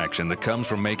satisfaction that comes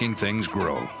from making things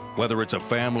grow, whether it's a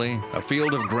family, a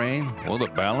field of grain, or the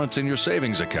balance in your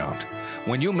savings account.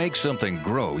 When you make something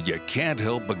grow, you can't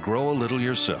help but grow a little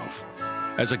yourself.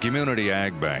 As a community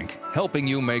ag bank, helping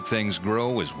you make things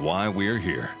grow is why we're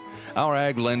here. Our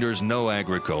ag lenders know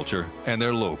agriculture, and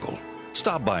they're local.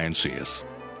 Stop by and see us.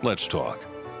 Let's talk.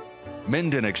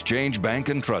 Minden Exchange Bank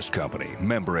and Trust Company,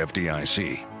 member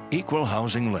FDIC, equal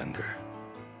housing lender.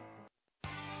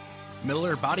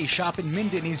 Miller Body Shop in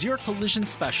Minden is your collision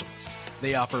specialist.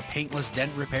 They offer paintless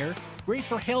dent repair, great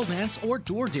for hail dents or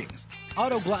door dings,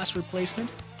 auto glass replacement,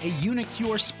 a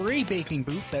Unicure spray baking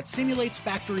booth that simulates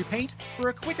factory paint for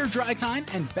a quicker dry time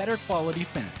and better quality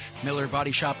finish. Miller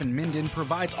Body Shop in Minden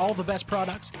provides all the best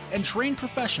products and trained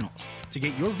professionals to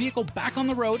get your vehicle back on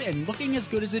the road and looking as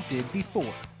good as it did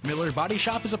before. Miller Body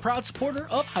Shop is a proud supporter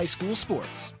of high school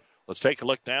sports. Let's take a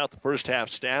look now at the first half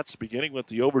stats, beginning with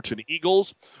the Overton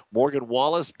Eagles. Morgan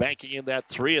Wallace banking in that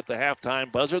 3 at the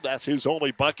halftime buzzer. That's his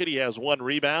only bucket. He has 1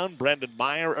 rebound. Brendan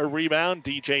Meyer, a rebound.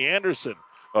 DJ Anderson,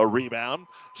 a rebound.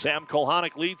 Sam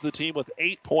Kolhanek leads the team with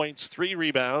 8 points, 3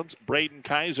 rebounds. Braden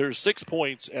Kaiser, 6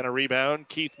 points and a rebound.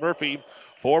 Keith Murphy,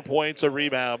 4 points, a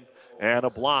rebound, and a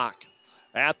block.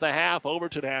 At the half,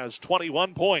 Overton has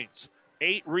 21 points,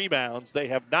 8 rebounds. They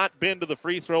have not been to the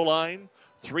free throw line.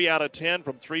 3 out of 10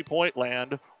 from three-point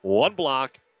land, 1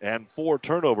 block, and 4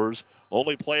 turnovers.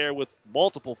 Only player with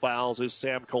multiple fouls is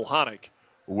Sam Kolhanek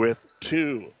with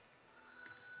 2.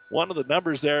 One of the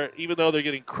numbers there, even though they're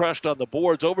getting crushed on the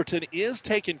boards, Overton is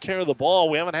taking care of the ball.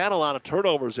 We haven't had a lot of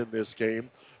turnovers in this game.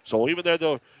 So even though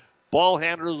the ball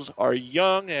handlers are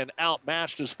young and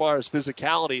outmatched as far as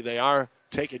physicality, they are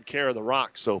taking care of the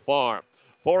rock so far.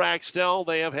 For Axtell,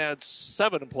 they have had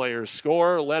 7 players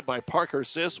score, led by Parker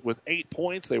Siss with 8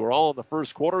 points. They were all in the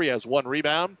first quarter. He has 1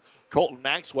 rebound. Colton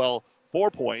Maxwell, 4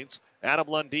 points. Adam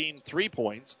Lundeen, 3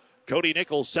 points. Cody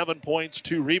Nichols, 7 points,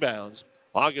 2 rebounds.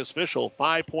 August Fischel,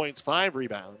 5 points, 5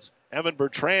 rebounds. Evan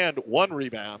Bertrand, 1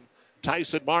 rebound.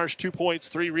 Tyson Marsh, 2 points,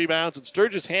 3 rebounds. And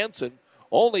Sturgis Hansen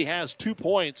only has 2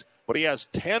 points, but he has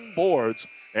 10 boards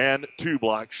and 2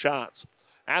 block shots.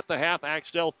 At the half,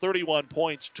 Axtell 31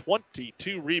 points,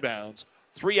 22 rebounds,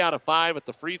 3 out of 5 at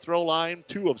the free throw line,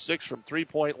 2 of 6 from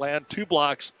three-point land, 2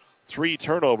 blocks, 3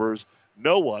 turnovers,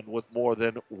 no one with more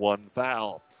than 1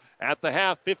 foul. At the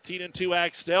half, 15-2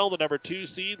 Axtell, the number 2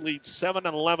 seed, leads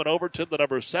 7-11 Overton, the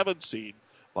number 7 seed,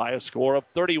 by a score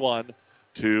of 31-21.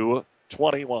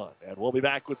 And we'll be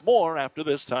back with more after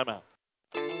this timeout.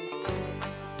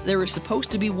 There is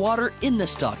supposed to be water in the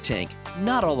stock tank,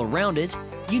 not all around it.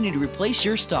 You need to replace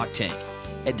your stock tank.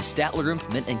 Head to Statler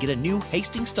Implement and get a new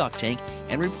Hastings stock tank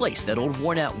and replace that old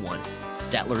worn-out one.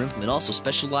 Statler Implement also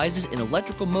specializes in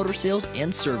electrical motor sales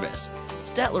and service.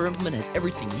 Statler Implement has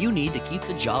everything you need to keep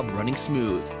the job running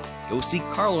smooth. Go see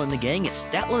Carlo and the gang at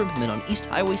Statler Implement on East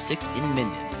Highway 6 in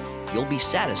Minden. You'll be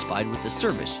satisfied with the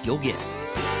service you'll get.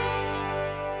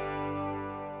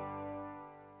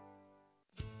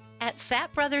 At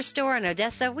Sapp Brothers Store in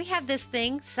Odessa, we have this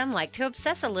thing some like to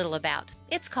obsess a little about.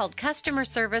 It's called customer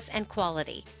service and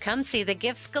quality. Come see the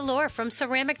gifts galore, from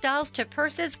ceramic dolls to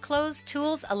purses, clothes,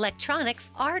 tools,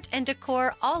 electronics, art, and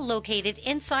decor, all located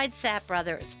inside Sapp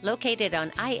Brothers, located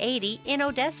on I-80 in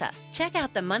Odessa. Check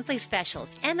out the monthly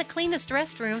specials and the cleanest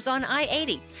restrooms on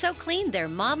I-80, so clean they're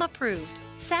mom approved.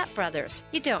 Sapp Brothers.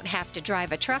 You don't have to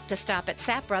drive a truck to stop at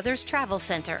Sapp Brothers Travel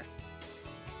Center.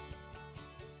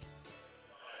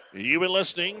 You've been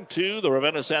listening to the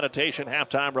Ravenna Sanitation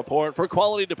Halftime Report. For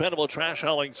quality, dependable trash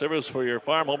hauling service for your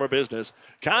farm, home, or business,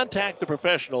 contact the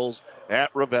professionals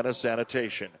at Ravenna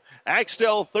Sanitation.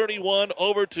 Axtell 31,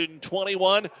 Overton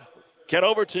 21. Can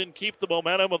Overton keep the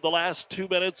momentum of the last 2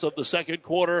 minutes of the second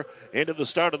quarter into the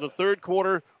start of the third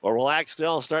quarter, or will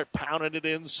Axtell start pounding it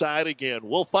inside again?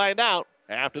 We'll find out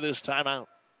after this timeout.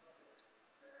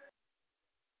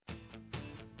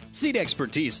 Seed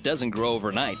expertise doesn't grow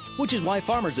overnight, which is why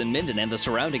farmers in Minden and the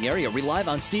surrounding area rely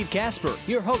on Steve Casper,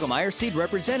 your Hogemeyer seed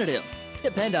representative.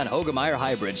 Depend on Hogemeyer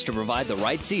hybrids to provide the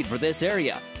right seed for this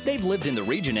area. They've lived in the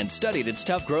region and studied its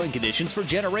tough growing conditions for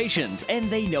generations, and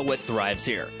they know what thrives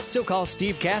here. So call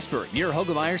Steve Casper, your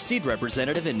Hogemeyer seed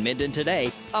representative in Minden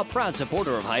today, a proud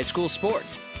supporter of high school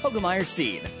sports. Hogemeyer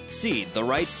Seed. Seed the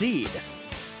right seed.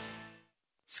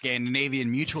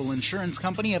 Scandinavian Mutual Insurance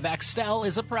Company of Axtell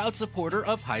is a proud supporter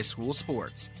of high school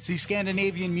sports. See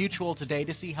Scandinavian Mutual today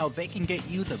to see how they can get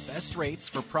you the best rates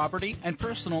for property and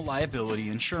personal liability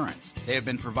insurance. They have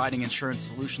been providing insurance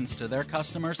solutions to their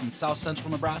customers in South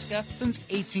Central Nebraska since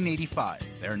 1885.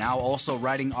 They are now also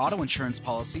writing auto insurance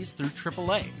policies through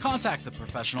AAA. Contact the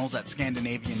professionals at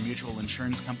Scandinavian Mutual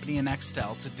Insurance Company in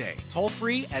Axtell today. Toll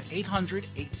free at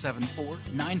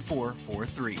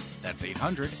 800-874-9443. That's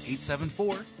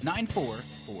 800-874-9443.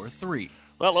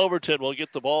 Well, Overton will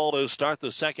get the ball to start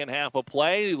the second half of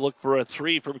play. Look for a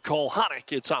 3 from Cole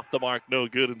Honick. It's off the mark, no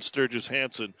good, and Sturgis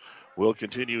Hansen will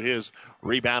continue his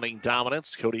rebounding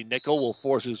dominance. Cody Nickel will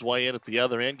force his way in at the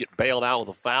other end, get bailed out with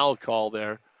a foul call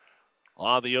there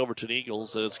on the Overton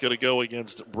Eagles, and it's going to go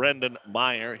against Brendan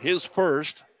Meyer, his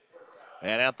first.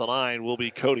 And at the line will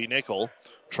be Cody Nickel,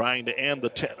 trying to end the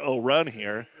 10-0 run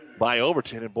here by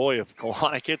Overton. And boy, if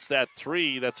Kalanick hits that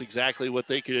 3, that's exactly what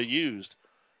they could have used.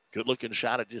 Good looking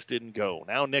shot, it just didn't go.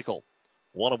 Now Nickel,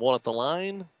 1 of 1 at the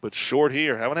line, but short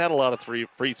here. Haven't had a lot of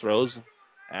free throws.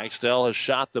 Axtell has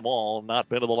shot them all, not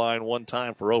been to the line one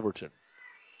time for Overton.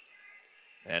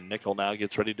 And Nickel now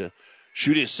gets ready to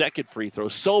shoot his second free throw.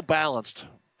 So balanced.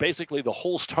 Basically, the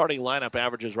whole starting lineup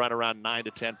averages right around 9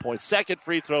 to 10 points. Second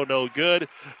free throw, no good.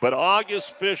 But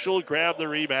August Fischel grabbed the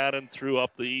rebound and threw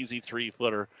up the easy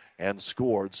 3-footer and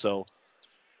scored. So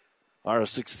our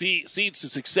seeds to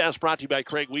success brought to you by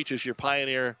Craig Weeches, your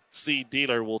Pioneer seed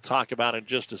dealer. We'll talk about in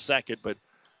just a second, but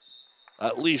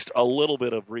at least a little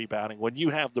bit of rebounding. When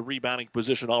you have the rebounding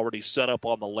position already set up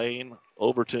on the lane,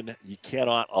 Overton, you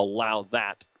cannot allow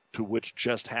that to which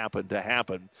just happened to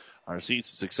happen. Our Seeds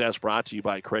to Success brought to you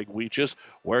by Craig Weeches.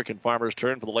 Where can farmers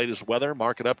turn for the latest weather,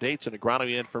 market updates, and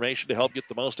agronomy information to help get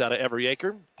the most out of every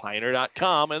acre?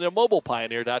 Pioneer.com and their mobile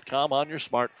Pioneer.com on your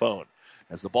smartphone.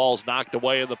 As the ball's knocked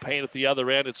away in the paint at the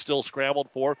other end, it's still scrambled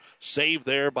for. Saved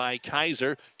there by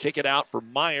Kaiser. Kick it out for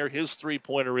Meyer. His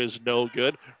three-pointer is no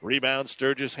good. Rebound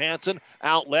Sturgis Hansen.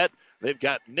 Outlet. They've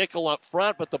got Nickel up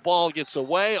front, but the ball gets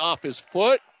away off his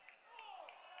foot.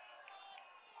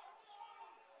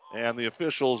 And the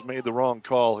officials made the wrong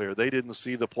call here. They didn't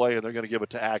see the play, and they're going to give it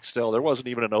to Axtell. There wasn't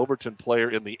even an Overton player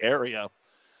in the area.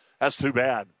 That's too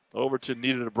bad. Overton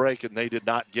needed a break, and they did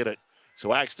not get it.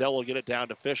 So Axtell will get it down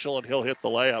to Fischel, and he'll hit the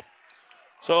layup.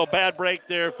 So a bad break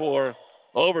there for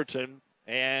Overton.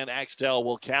 And Axtell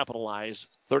will capitalize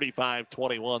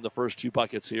 35-21, the first 2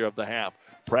 buckets here of the half.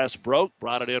 Press broke,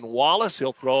 brought it in Wallace.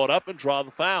 He'll throw it up and draw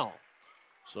the foul.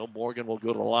 So Morgan will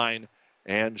go to the line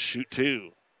and shoot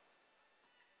 2.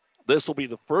 This will be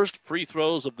the first free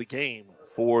throws of the game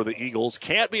for the Eagles.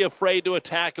 Can't be afraid to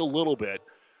attack a little bit.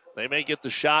 They may get the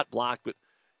shot blocked, but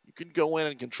you can go in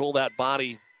and control that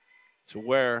body to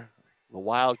where the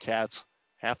Wildcats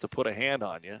have to put a hand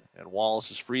on you. And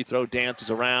Wallace's free throw dances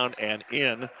around and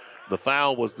in. The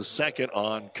foul was the second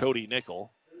on Cody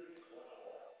Nickel.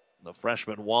 The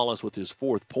freshman Wallace with his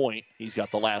 4th point. He's got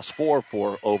the last 4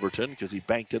 for Overton because he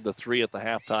banked in the 3 at the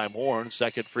halftime horn.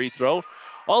 Second free throw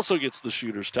also gets the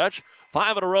shooter's touch.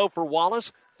 5 in a row for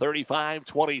Wallace.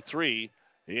 35-23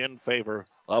 in favor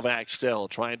of Axtell,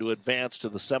 trying to advance to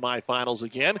the semifinals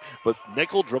again. But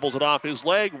Nickel dribbles it off his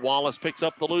leg. Wallace picks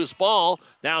up the loose ball.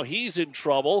 Now he's in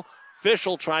trouble.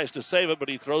 Fischel tries to save it, but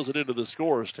he throws it into the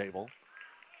scorer's table.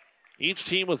 Each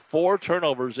team with 4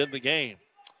 turnovers in the game.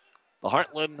 The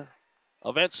Heartland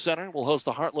Events Center will host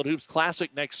the Heartland Hoops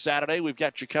Classic next Saturday. We've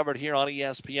got you covered here on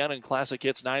ESPN and Classic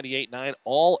Hits 98.9.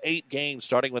 All 8 games,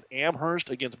 starting with Amherst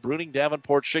against Bruning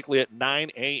Davenport Shickley at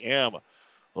 9 a.m.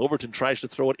 Overton tries to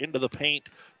throw it into the paint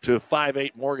to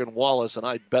 5'8" Morgan Wallace, and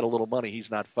I'd bet a little money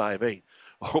he's not 5'8".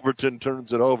 Overton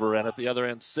turns it over, and at the other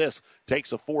end, Sis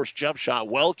takes a forced jump shot.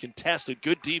 Well contested.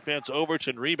 Good defense.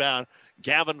 Overton rebound.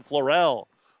 Gavin Florell.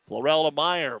 Florell to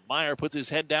Meyer. Meyer puts his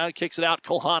head down, kicks it out.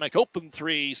 Kohanic, open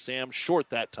 3. Sam short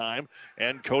that time,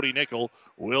 and Cody Nickel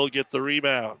will get the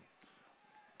rebound.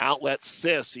 Outlet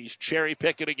Sis. He's cherry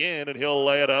picking again, and he'll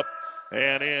lay it up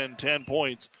and in. 10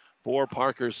 points for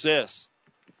Parker Sis.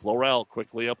 Florell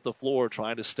quickly up the floor,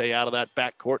 trying to stay out of that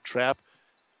backcourt trap.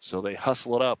 So they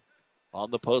hustle it up. On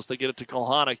the post, they get it to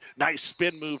Kohanic. Nice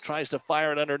spin move, tries to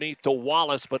fire it underneath to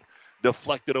Wallace, but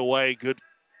deflected away. Good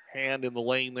hand in the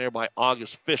lane there by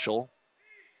August Fischel.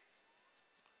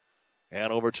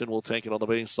 And Overton will take it on the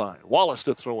baseline. Wallace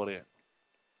to throw it in.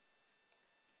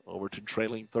 Overton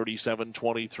trailing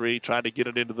 37-23, trying to get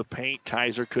it into the paint.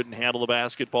 Kaiser couldn't handle the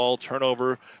basketball.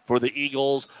 Turnover for the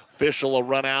Eagles. Fischel a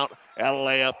run out, and a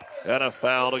layup, and a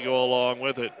foul to go along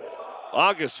with it.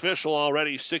 August Fischel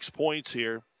already 6 points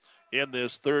here in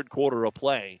this third quarter of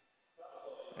play.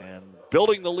 And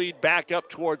building the lead back up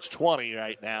towards 20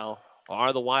 right now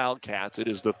are the Wildcats. It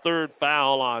is the 3rd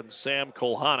foul on Sam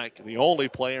Kohanic, the only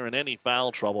player in any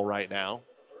foul trouble right now.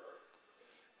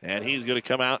 And he's going to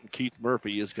come out, and Keith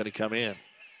Murphy is going to come in.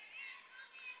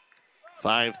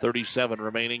 5:37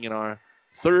 remaining in our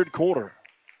third quarter.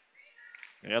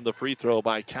 And the free throw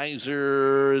by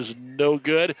Kaiser is no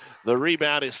good. The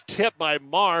rebound is tipped by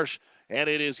Marsh, and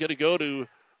it is going to go to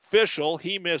Fischel.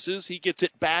 He misses. He gets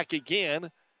it back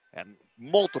again. And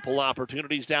multiple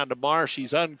opportunities down to Marsh.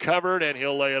 He's uncovered, and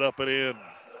he'll lay it up and in.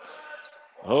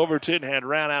 Overton had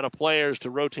ran out of players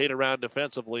to rotate around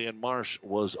defensively, and Marsh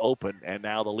was open. And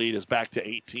now the lead is back to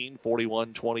 18,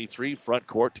 41-23. Front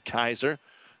court to Kaiser.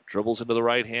 Dribbles into the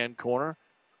right-hand corner.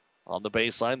 On the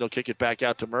baseline, they'll kick it back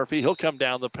out to Murphy. He'll come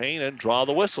down the paint and draw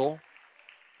the whistle.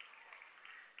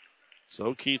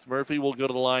 So Keith Murphy will go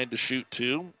to the line to shoot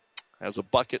 2. Has a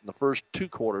bucket in the first 2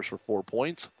 quarters for 4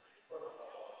 points.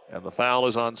 And the foul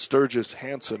is on Sturgis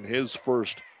Hansen, his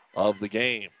first of the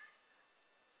game.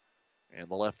 And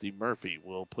the lefty Murphy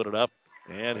will put it up,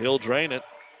 and he'll drain it.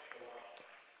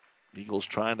 Eagles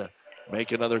trying to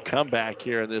make another comeback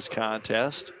here in this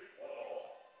contest.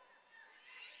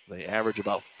 They average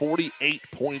about 48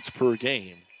 points per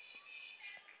game.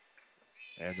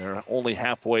 And they're only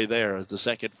halfway there as the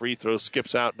second free throw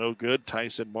skips out, no good.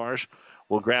 Tyson Marsh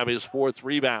will grab his 4th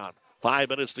rebound. 5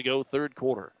 minutes to go, third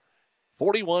quarter.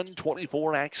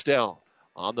 41-24 Axtell.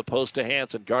 On the post to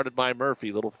Hansen, guarded by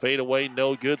Murphy. Little fade away,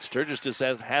 no good. Sturgis just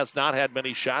has not had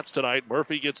many shots tonight.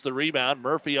 Murphy gets the rebound.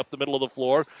 Murphy up the middle of the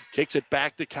floor. Kicks it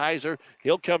back to Kaiser.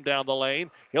 He'll come down the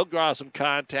lane. He'll draw some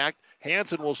contact.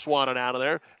 Hansen will swat it out of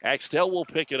there. Axtell will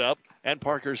pick it up, and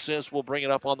Parker Sis will bring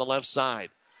it up on the left side.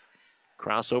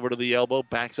 Crossover to the elbow,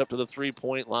 backs up to the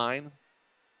three-point line.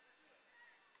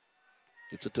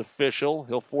 Gets it to Fischel.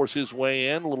 He'll force his way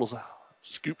in. A little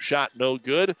scoop shot, no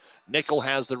good. Nickel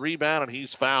has the rebound, and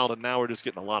he's fouled, and now we're just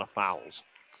getting a lot of fouls.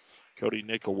 Cody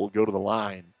Nickel will go to the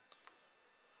line.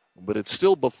 But it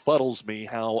still befuddles me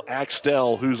how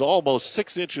Axtell, who's almost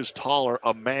 6 inches taller,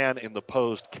 a man in the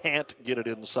post, can't get it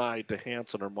inside to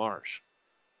Hansen or Marsh.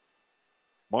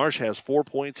 Marsh has 4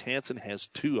 points. Hansen has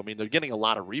 2. I mean, they're getting a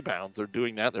lot of rebounds. They're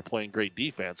doing that. They're playing great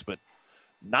defense, but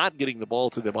not getting the ball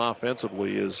to them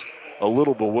offensively is a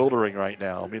little bewildering right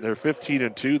now. I mean, they're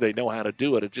 15-2. They know how to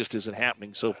do it. It just isn't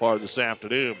happening so far this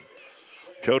afternoon.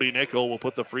 Cody Nickel will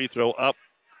put the free throw up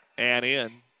and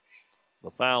in.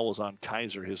 The foul was on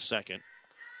Kaiser, his second.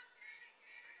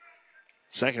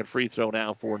 Second free throw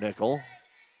now for Nickel.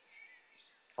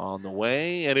 On the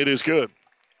way, and it is good.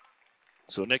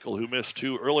 So Nickel, who missed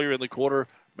 2 earlier in the quarter,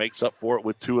 makes up for it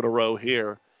with 2 in a row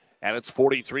here. And it's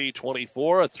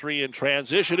 43-24. A 3 in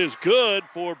transition is good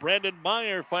for Brendan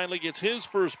Meyer. Finally gets his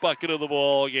first bucket of the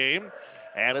ball game.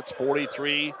 And it's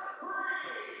 43-27.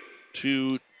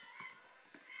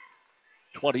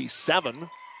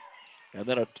 And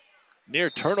then a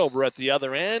near turnover at the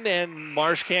other end. And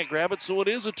Marsh can't grab it, so it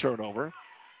is a turnover.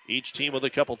 Each team with a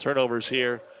couple turnovers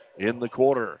here in the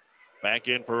quarter. Back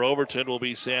in for Overton will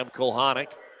be Sam Kulhonic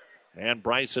and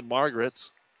Bryson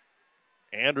Margaret's.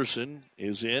 Anderson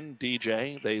is in,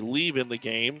 DJ. They leave in the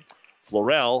game,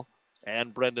 Florell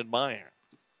and Brendan Meyer.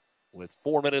 With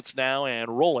 4 minutes now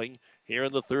and rolling here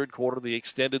in the third quarter, the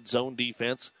extended zone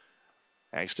defense.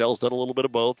 Axtell's done a little bit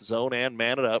of both, zone and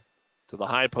man it up to the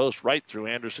high post right through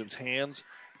Anderson's hands,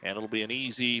 and it'll be an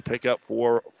easy pickup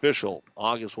for Fischel.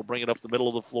 August will bring it up the middle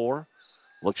of the floor,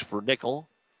 looks for Nickel.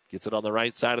 Gets it on the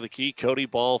right side of the key. Cody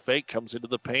ball fake, comes into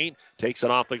the paint, takes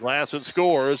it off the glass and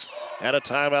scores. And a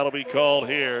timeout will be called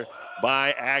here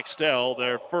by Axtell,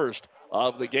 their first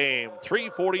of the game.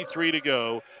 3:43 to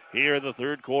go here in the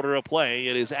third quarter of play.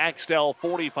 It is Axtell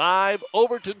 45,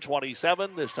 Overton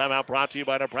 27. This timeout brought to you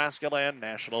by Nebraska Land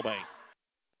National Bank.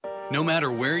 No matter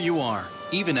where you are,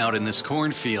 even out in this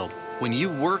cornfield, when you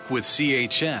work with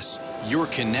CHS, you're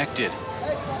connected.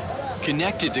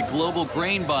 Connected to global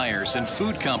grain buyers and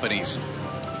food companies.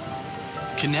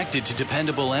 Connected to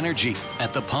dependable energy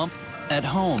at the pump, at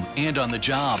home, and on the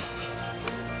job.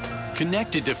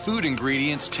 Connected to food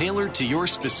ingredients tailored to your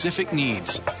specific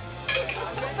needs.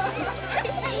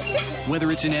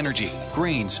 Whether it's in energy,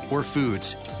 grains, or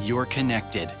foods, you're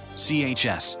connected.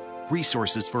 CHS.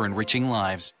 Resources for enriching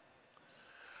lives.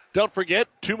 Don't forget,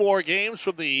 2 more games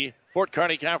from the Fort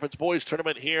Kearney Conference Boys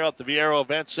Tournament here at the Viero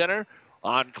Event Center.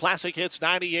 On Classic Hits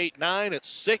 98.9 at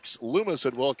 6, Loomis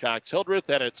and Wilcox-Hildreth.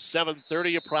 And at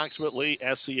 7:30 approximately,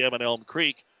 SCM and Elm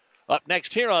Creek. Up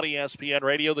next here on ESPN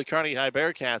Radio, the Kearney High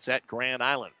Bearcats at Grand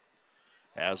Island.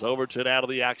 As Overton out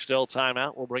of the Axtell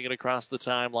timeout, we'll bring it across the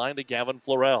timeline to Gavin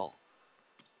Florell.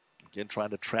 Again, trying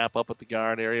to trap up at the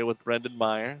guard area with Brendan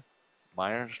Meyer.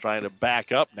 Meyer's trying to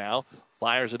back up now.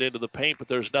 Fires it into the paint, but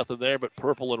there's nothing there but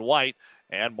purple and white.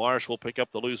 And Marsh will pick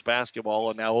up the loose basketball,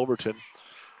 and now Overton,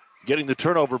 getting the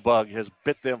turnover bug, has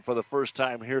bit them for the first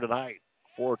time here tonight.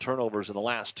 4 turnovers in the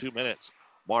last 2 minutes.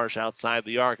 Marsh outside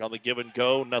the arc on the give and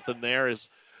go. Nothing there as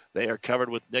they are covered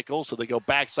with Nickel. So they go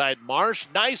backside Marsh.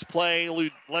 Nice play.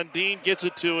 Lundeen gets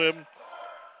it to him.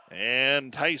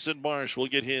 And Tyson Marsh will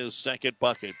get his second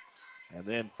bucket. And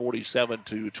then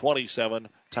 47-27,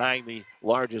 tying the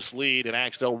largest lead. And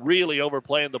Axtell really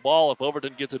overplaying the ball. If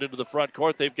Overton gets it into the front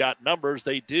court, they've got numbers.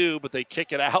 They do, but they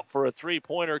kick it out for a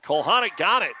three-pointer. Kulhonic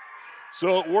got it.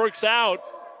 So it works out.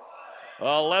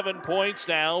 11 points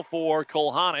now for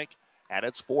Kulhonic. And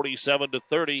it's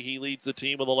 47-30. He leads the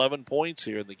team with 11 points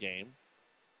here in the game.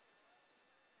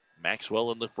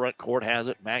 Maxwell in the front court has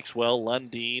it. Maxwell,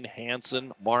 Lundeen,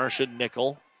 Hanson, Marsh, and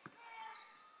Nickel.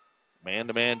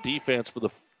 Man-to-man defense for the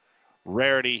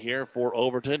rarity here for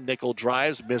Overton. Nickel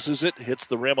drives, misses it, hits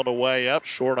the rim on the way up,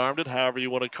 short-armed it, however you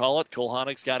want to call it.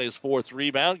 Kulhonic's got his 4th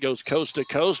rebound, goes coast to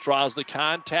coast, draws the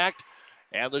contact,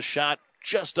 and the shot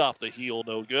just off the heel,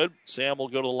 no good. Sam will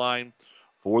go to the line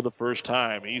for the first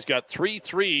time. He's got 3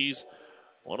 threes.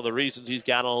 One of the reasons he's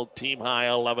got a team-high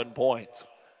 11 points.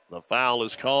 The foul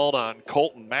is called on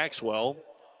Colton Maxwell.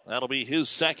 That'll be his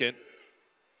second.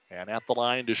 And at the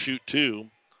line to shoot 2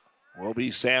 will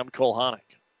be Sam Kulhonic.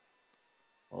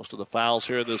 Most of the fouls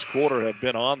here in this quarter have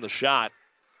been on the shot.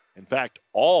 In fact,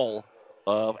 all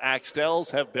of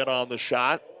Axtell's have been on the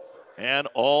shot, and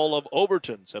all of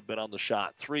Overton's have been on the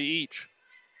shot, 3 each.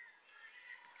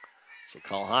 So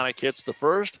Kulhonic hits the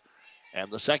first, and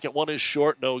the second one is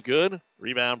short, no good.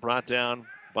 Rebound brought down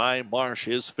by Marsh,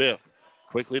 his 5th.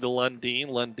 Quickly to Lundeen.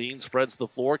 Lundeen spreads the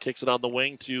floor, kicks it on the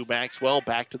wing to Maxwell,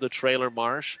 back to the trailer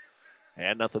Marsh.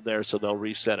 And nothing there, so they'll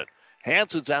reset it.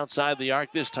 Hanson's outside the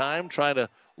arc this time, trying to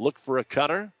look for a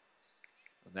cutter.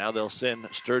 Now they'll send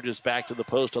Sturgis back to the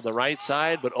post on the right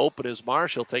side, but open is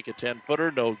Marsh. He'll take a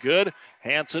 10-footer, no good.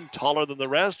 Hanson, taller than the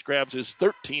rest, grabs his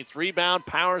 13th rebound,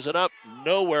 powers it up,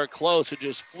 nowhere close. It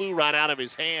just flew right out of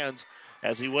his hands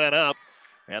as he went up,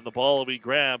 and the ball will be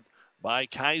grabbed by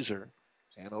Kaiser.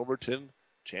 And Overton,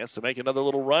 chance to make another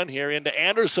little run here into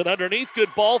Anderson underneath.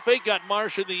 Good ball fake, got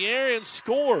Marsh in the air and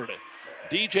scored.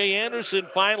 DJ Anderson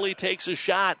finally takes a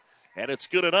shot, and it's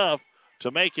good enough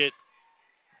to make it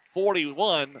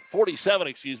 47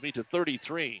 to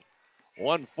 33.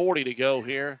 1:40 to go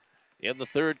here in the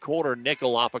third quarter.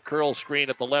 Nickel off a curl screen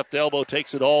at the left elbow,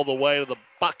 takes it all the way to the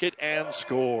bucket and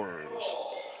scores.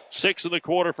 6 in the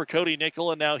quarter for Cody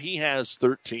Nickel, and now he has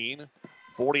 13,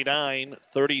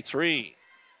 49-33.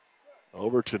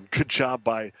 Overton, good job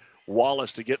by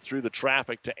Wallace to get through the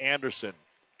traffic to Anderson.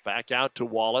 Back out to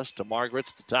Wallace, to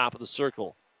Margaret's at the top of the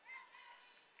circle.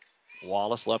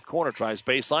 Wallace, left corner, tries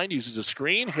baseline, uses a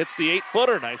screen, hits the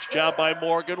 8-footer. Nice job by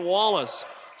Morgan Wallace.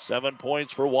 7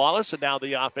 points for Wallace, and now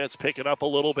the offense picking up a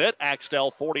little bit. Axtell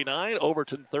 49,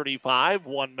 Overton 35.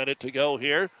 1 minute to go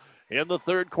here in the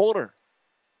third quarter.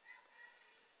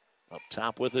 Up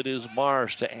top with it is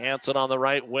Marsh to Hanson on the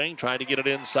right wing, trying to get it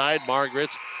inside.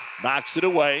 Margaret's knocks it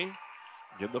away.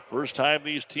 Again, the first time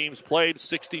these teams played,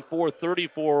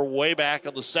 64-34 way back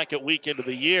on the second weekend of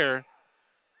the year.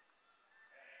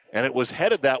 And it was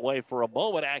headed that way for a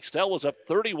moment. Axtell was up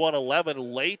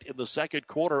 31-11 late in the second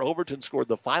quarter. Overton scored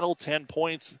the final 10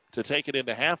 points to take it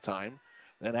into halftime.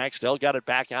 Then Axtell got it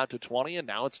back out to 20, and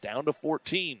now it's down to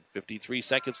 14. 53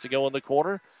 seconds to go in the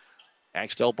quarter.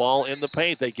 Axtell ball in the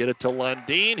paint. They get it to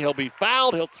Lundeen. He'll be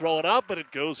fouled. He'll throw it up, and it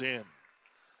goes in.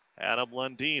 Adam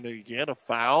Lundeen, again, a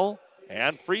foul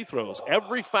and free throws.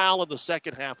 Every foul in the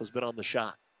second half has been on the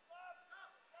shot.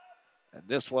 And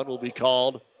this one will be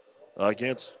called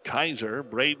against Kaiser.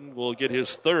 Braden will get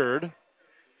his third.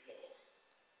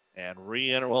 And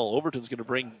Overton's going to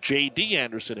bring J.D.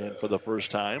 Anderson in for the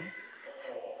first time.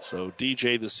 So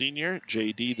DJ the senior,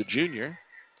 J.D. the junior.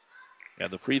 And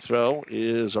the free throw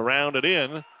is around and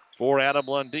in for Adam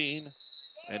Lundeen.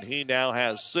 And he now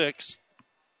has 6.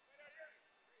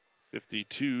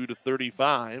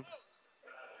 52-35.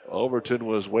 Overton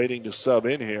was waiting to sub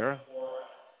in here.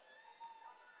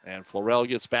 And Florell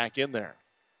gets back in there.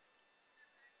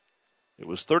 It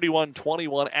was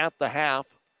 31-21 at the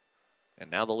half.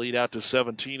 And now the lead out to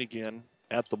 17 again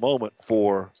at the moment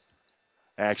for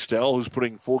Axtell, who's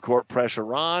putting full court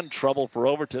pressure on. Trouble for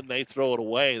Overton. They throw it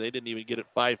away. They didn't even get it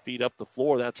 5 feet up the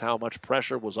floor. That's how much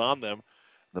pressure was on them.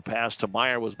 The pass to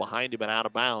Meyer was behind him and out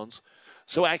of bounds.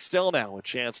 So Axtell now a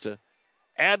chance to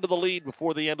add to the lead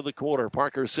before the end of the quarter.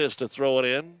 Parker Sis to throw it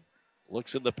in.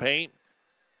 Looks in the paint.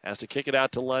 Has to kick it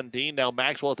out to Lundeen. Now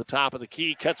Maxwell at the top of the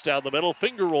key. Cuts down the middle.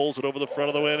 Finger rolls it over the front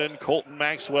of the win. And Colton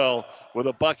Maxwell with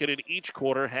a bucket in each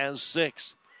quarter has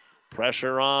 6.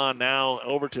 Pressure on. Now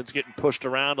Overton's getting pushed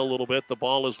around a little bit. The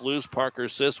ball is loose. Parker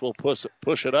Sis will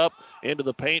push it up into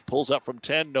the paint. Pulls up from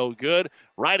 10. No good.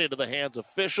 Right into the hands of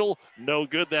Fischel. No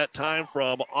good that time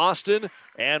from Austin.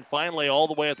 And finally, all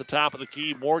the way at the top of the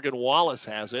key, Morgan Wallace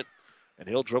has it. And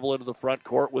he'll dribble into the front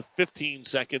court with 15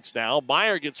 seconds now.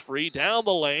 Meyer gets free down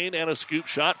the lane and a scoop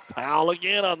shot. Foul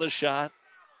again on the shot.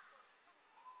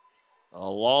 A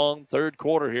long third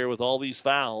quarter here with all these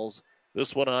fouls.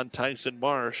 This one on Tyson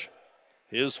Marsh.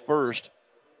 His first.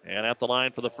 And at the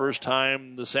line for the first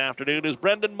time this afternoon is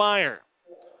Brendan Meyer.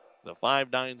 The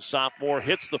 5'9 sophomore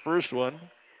hits the first one.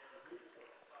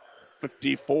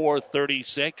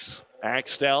 54-36.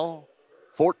 Axtell.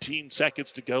 14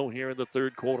 seconds to go here in the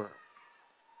third quarter.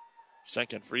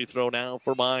 Second free throw now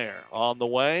for Meyer. On the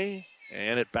way.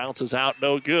 And it bounces out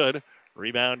no good.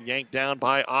 Rebound yanked down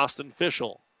by Austin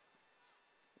Fischel.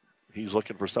 He's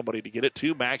looking for somebody to get it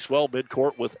to. Maxwell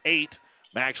midcourt with 8.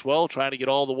 Maxwell trying to get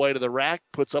all the way to the rack.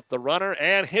 Puts up the runner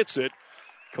and hits it.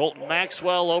 Colton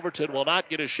Maxwell. Overton will not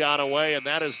get a shot away. And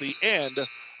that is the end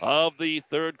of the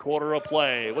third quarter of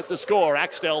play. With the score,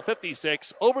 Axtell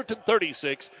 56, Overton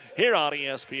 36, here on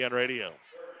ESPN Radio.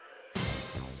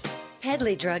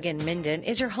 Pedley Drug in Minden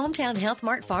is your hometown Health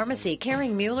Mart pharmacy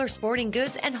carrying Mueller Sporting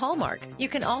Goods and Hallmark. You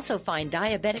can also find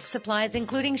diabetic supplies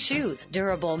including shoes,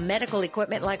 durable medical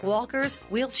equipment like walkers,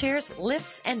 wheelchairs,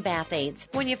 lifts, and bath aids.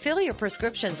 When you fill your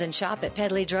prescriptions and shop at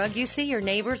Pedley Drug, you see your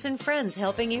neighbors and friends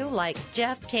helping you like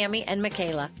Jeff, Tammy, and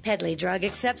Michaela. Pedley Drug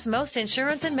accepts most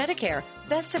insurance and Medicare.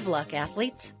 Best of luck,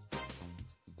 athletes.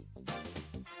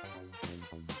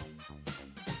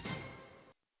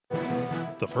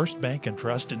 The First Bank and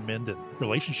Trust in Minden.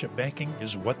 Relationship banking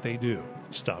is what they do.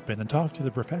 Stop in and talk to the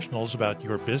professionals about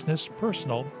your business,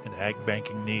 personal, and ag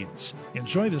banking needs.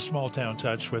 Enjoy the small town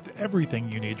touch with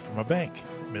everything you need from a bank.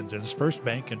 Minden's First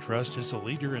Bank and Trust is a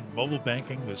leader in mobile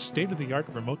banking with state-of-the-art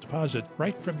remote deposit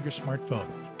right from your smartphone,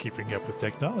 keeping up with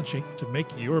technology to make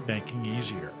your banking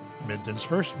easier. Minden's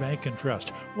First Bank and Trust,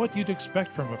 what you'd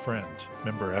expect from a friend.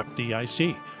 Member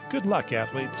FDIC. Good luck,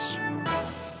 athletes.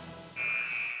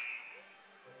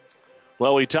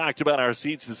 Well, we talked about our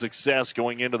seeds to success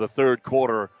going into the third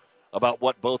quarter, about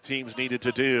what both teams needed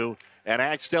to do, and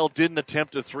Axtell didn't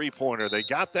attempt a three-pointer. They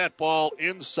got that ball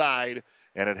inside,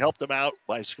 and it helped them out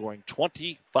by scoring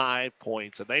 25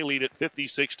 points, and they lead it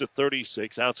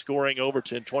 56-36, outscoring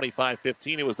Overton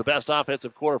 25-15. It was the best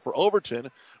offensive quarter for Overton,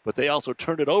 but they also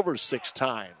turned it over 6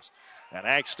 times. And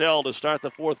Axtell, to start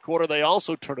the fourth quarter, they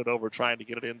also turned it over trying to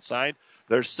get it inside.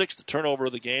 Their 6th turnover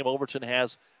of the game. Overton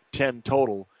has 10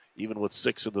 total, even with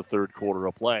 6 in the third quarter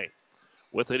of play.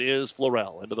 With it is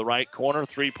Florell into the right corner.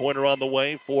 3-pointer on the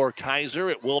way for Kaiser.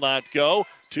 It will not go.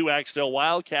 2 Axtell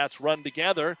Wildcats run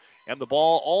together, and the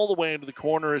ball all the way into the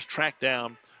corner is tracked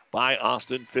down by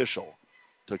Austin Fischel.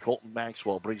 To Colton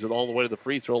Maxwell. Brings it all the way to the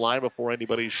free throw line before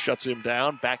anybody shuts him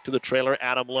down. Back to the trailer,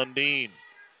 Adam Lundeen.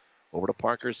 Over to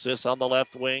Parker Siss on the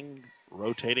left wing.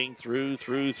 Rotating through.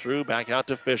 Back out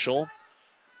to Fischel.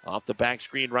 Off the back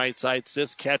screen right side.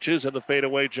 Siss catches, and the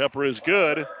fadeaway jumper is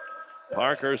good.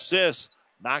 Parker Siss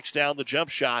knocks down the jump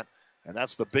shot, and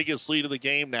that's the biggest lead of the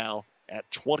game now at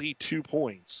 22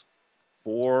 points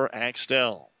for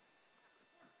Axtell.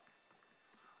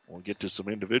 We'll get to some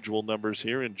individual numbers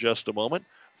here in just a moment.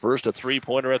 First, a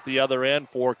 3-pointer at the other end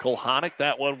for Kulhonic.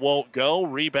 That one won't go.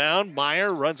 Rebound.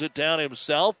 Meyer runs it down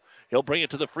himself. He'll bring it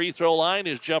to the free throw line.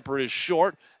 His jumper is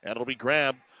short, and it'll be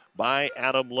grabbed by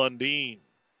Adam Lundeen.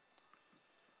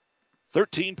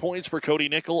 13 points for Cody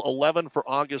Nickel, 11 for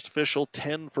August Fischel,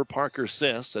 10 for Parker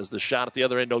Siss. As the shot at the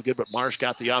other end no good, but Marsh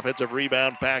got the offensive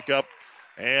rebound back up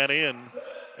and in.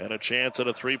 And a chance at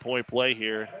a 3-point play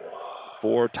here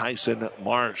for Tyson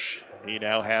Marsh. He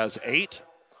now has 8.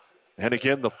 And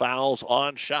again, the fouls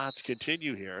on shots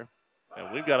continue here.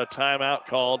 And we've got a timeout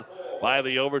called by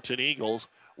the Overton Eagles.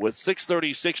 With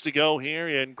 6:36 to go here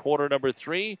in quarter number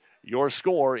 3, your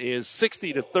score is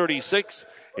 60-36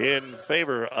 in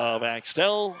favor of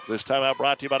Axtell. This timeout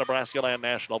brought to you by Nebraska Land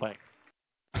National Bank.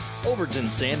 Overton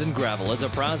Sand and Gravel is a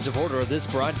proud supporter of this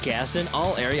broadcast and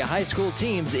all area high school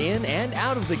teams in and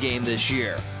out of the game this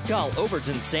year. Call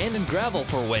Overton Sand and Gravel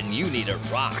for when you need it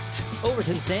rocked.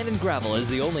 Overton Sand and Gravel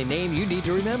is the only name you need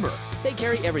to remember. They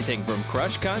carry everything from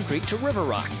crushed concrete to river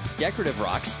rock, decorative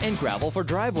rocks, and gravel for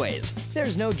driveways.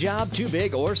 There's no job too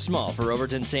big or small for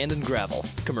Overton Sand and Gravel.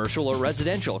 Commercial or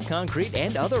residential, concrete,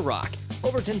 and other rock.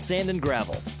 Overton Sand and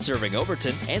Gravel, serving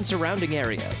Overton and surrounding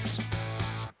areas.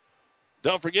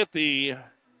 Don't forget the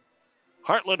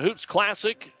Heartland Hoops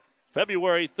Classic,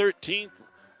 February 13th,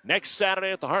 next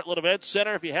Saturday at the Heartland Event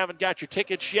Center. If you haven't got your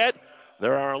tickets yet,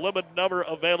 there are a limited number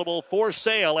available for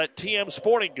sale at TM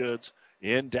Sporting Goods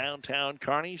in downtown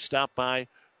Kearney. Stop by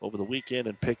over the weekend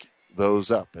and pick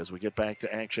those up. As we get back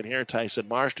to action here, Tyson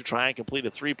Marsh to try and complete a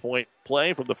 3-point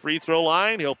play from the free throw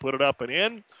line. He'll put it up and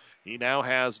in. He now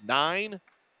has 9,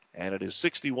 and it is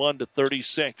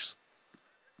 61-36.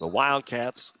 The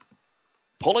Wildcats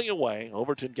pulling away.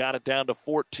 Overton got it down to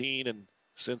 14, and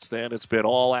since then it's been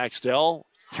all Axtell.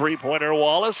 3-pointer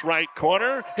Wallace, right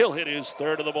corner. He'll hit his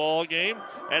 3rd of the ball game.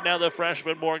 And now the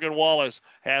freshman Morgan Wallace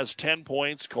has 10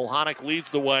 points. Kulhonic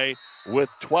leads the way with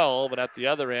 12. And at the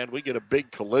other end, we get a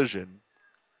big collision.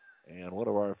 And what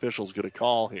are our officials going to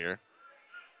call here?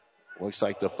 Looks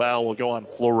like the foul will go on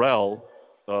Florell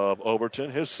of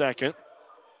Overton, his 2nd.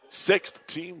 6th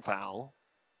team foul.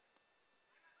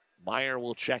 Meyer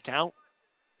will check out.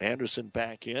 Anderson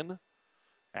back in.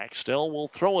 Axtell will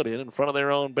throw it in front of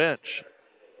their own bench.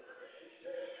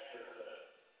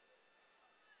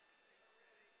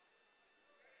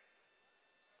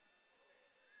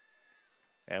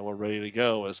 And we're ready to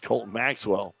go as Colton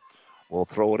Maxwell will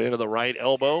throw it into the right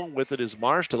elbow. With it is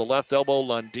Marsh. To the left elbow,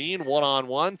 Lundeen.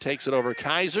 1-on-1. Takes it over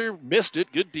Kaiser. Missed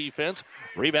it. Good defense.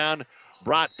 Rebound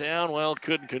brought down. Well,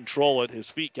 couldn't control it. His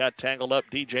feet got tangled up.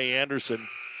 DJ Anderson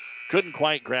couldn't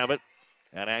quite grab it.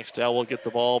 And Axtell will get the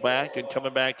ball back. And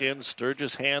coming back in,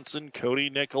 Sturgis Hansen, Cody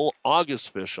Nickel,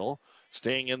 August Fischel.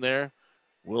 Staying in there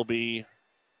will be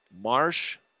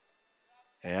Marsh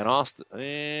and Austin.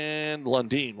 And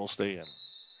Lundeen will stay in.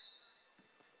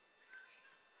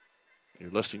 You're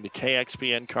listening to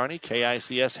KXPN Kearney,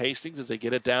 KICS Hastings as they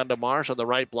get it down to Marsh on the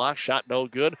right block. Shot no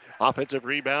good. Offensive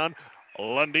rebound.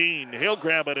 Lundeen, he'll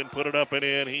grab it and put it up and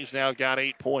in. He's now got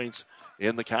 8 points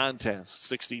in the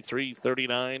contest.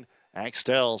 63-39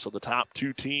 Axtell. So the top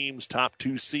 2 teams, top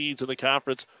 2 seeds in the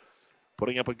conference,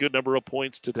 putting up a good number of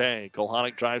points today.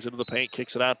 Kulhonic drives into the paint,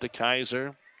 kicks it out to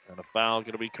Kaiser. And a foul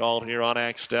going to be called here on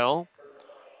Axtell.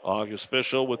 August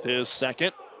Fischel with his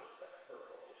 2nd.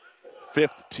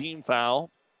 5th team foul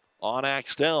on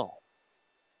Axtell.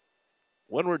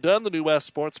 When we're done, the New West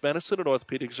Sports Medicine and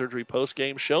Orthopedic Surgery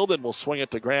post-game show, then we'll swing it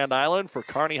to Grand Island for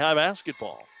Kearney High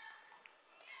basketball.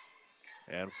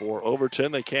 And for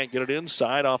Overton, they can't get it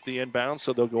inside off the inbound,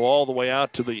 so they'll go all the way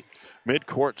out to the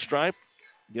midcourt stripe.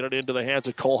 Get it into the hands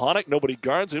of Kulhonic. Nobody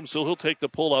guards him, so he'll take the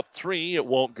pull-up 3. It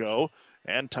won't go.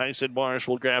 And Tyson Marsh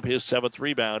will grab his 7th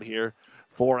rebound here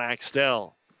for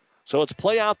Axtell. So it's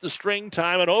play out the string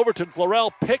time, and Overton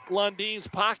Florell pick Lundeen's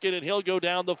pocket, and he'll go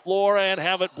down the floor and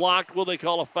have it blocked. Will they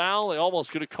call a foul? They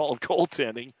almost could have called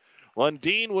goaltending.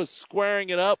 Lundeen was squaring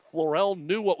it up. Florell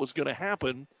knew what was going to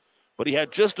happen, but he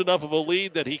had just enough of a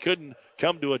lead that he couldn't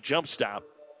come to a jump stop.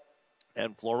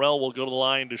 And Florell will go to the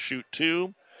line to shoot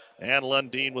 2, and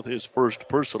Lundeen with his first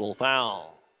personal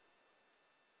foul.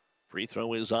 Free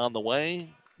throw is on the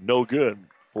way. No good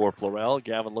for Florell.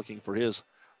 Gavin looking for his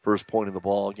first point of the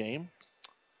ball game.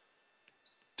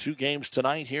 2 games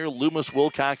tonight here. Loomis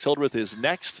Wilcox Hildreth is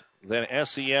next, then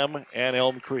SEM and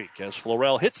Elm Creek. As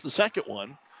Florell hits the second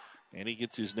one, and he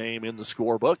gets his name in the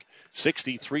scorebook.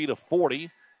 63-40.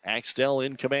 Axtell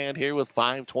in command here with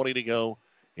 5:20 to go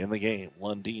in the game.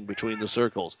 Lundeen between the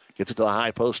circles. Gets it to the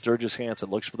high post. Sturgis Hansen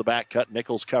looks for the back cut.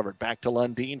 Nichols covered. Back to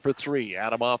Lundeen for 3.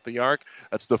 Adam off the arc.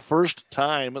 That's the first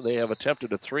time they have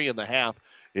attempted a 3 in the half.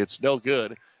 It's no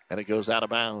good, and it goes out of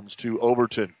bounds to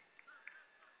Overton.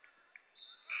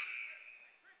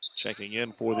 Checking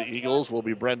in for the Eagles will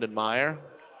be Brendan Meyer.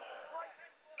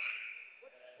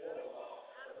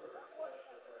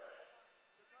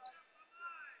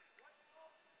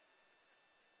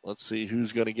 Let's see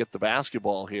who's going to get the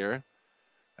basketball here.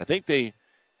 I think they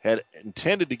had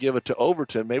intended to give it to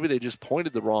Overton. Maybe they just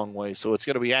pointed the wrong way, so it's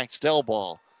going to be Axtell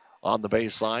ball on the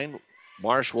baseline.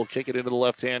 Marsh will kick it into the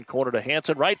left-hand corner to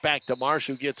Hansen. Right back to Marsh,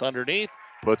 who gets underneath,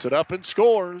 puts it up and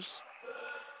scores.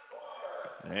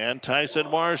 And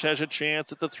Tyson Marsh has a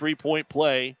chance at the 3-point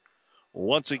play.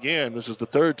 Once again, this is the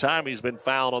 3rd time he's been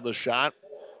fouled on the shot.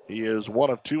 He is 1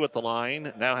 of 2 at the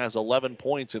line, now has 11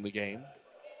 points in the game.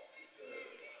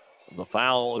 The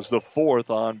foul is the 4th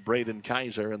on Braden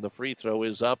Kaiser, and the free throw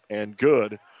is up and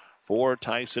good for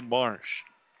Tyson Marsh.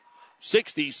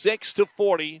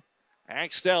 66-40.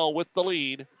 Axtell with the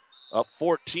lead. Up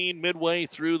 14 midway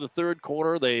through the 3rd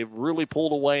quarter. They've really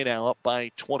pulled away now, up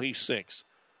by 26.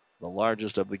 The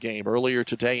largest of the game. Earlier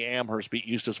today, Amherst beat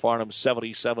Eustis Farnham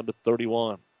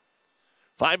 77-31.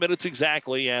 5 minutes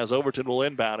exactly as Overton will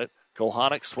inbound it.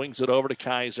 Kohanic swings it over to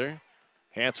Kaiser.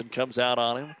 Hansen comes out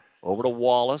on him. Over to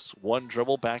Wallace. 1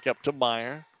 dribble back up to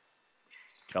Meyer.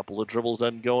 Couple of dribbles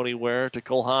doesn't go anywhere to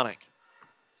Kohanic.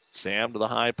 Sam to the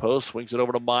high post. Swings it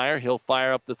over to Meyer. He'll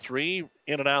fire up the 3.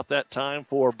 In and out that time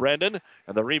for Brendan.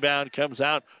 And the rebound comes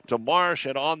out to Marsh.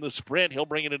 And on the sprint, he'll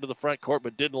bring it into the front court,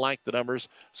 but didn't like the numbers.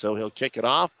 So he'll kick it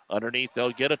off. Underneath,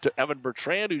 they'll get it to Evan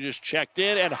Bertrand, who just checked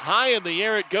in. And high in the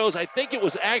air it goes. I think it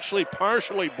was actually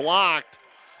partially blocked.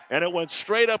 And it went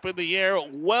straight up in the air,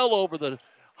 well over the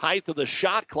height of the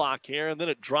shot clock here, and then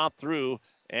it dropped through,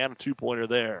 and a 2-pointer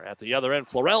there. At the other end,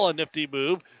 Florell, a nifty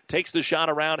move, takes the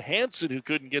shot around Hansen, who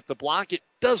couldn't get the block. It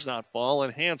does not fall,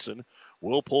 and Hansen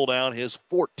will pull down his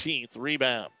 14th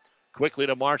rebound. Quickly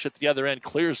to March at the other end,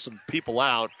 clears some people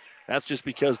out. That's just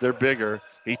because they're bigger.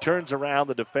 He turns around,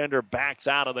 the defender backs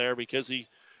out of there because he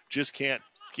just can't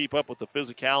keep up with the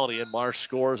physicality, and Marsh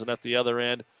scores, and at the other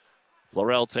end,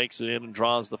 Florell takes it in and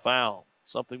draws the foul.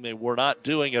 Something they were not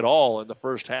doing at all in the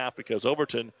first half because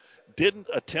Overton didn't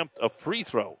attempt a free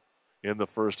throw in the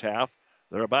first half.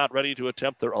 They're about ready to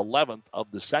attempt their 11th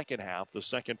of the second half, the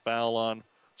second foul on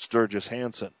Sturgis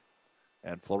Hansen.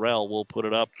 And Florell will put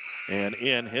it up and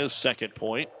in his second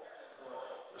point.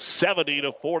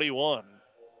 70-41.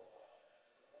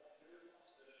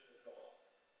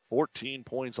 14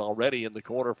 points already in the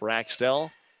quarter for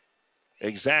Axtell.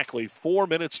 Exactly 4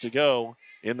 minutes to go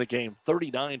in the game.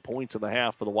 39 points in the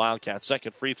half for the Wildcats.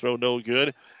 Second free throw, no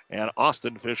good. And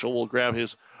Austin Fischel will grab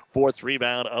his 4th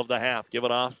rebound of the half. Give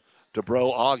it off to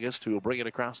Bro August, who will bring it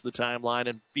across the timeline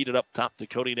and feed it up top to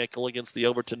Cody Nickel against the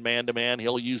Overton man-to-man.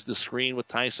 He'll use the screen with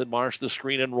Tyson Marsh. The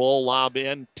screen and roll, lob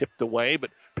in, tipped away,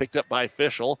 but picked up by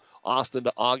Fischel. Austin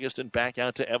to August and back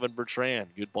out to Evan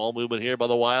Bertrand. Good ball movement here by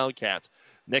the Wildcats.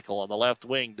 Nickel on the left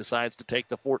wing decides to take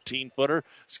the 14-footer.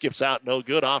 Skips out, no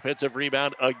good. Offensive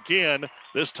rebound again.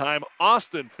 This time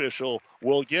Austin Fischel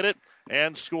will get it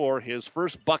and score his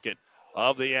first bucket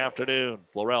of the afternoon.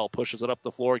 Florell pushes it up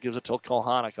the floor, gives it to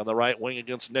Kohanic on the right wing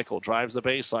against Nickel. Drives the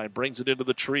baseline, brings it into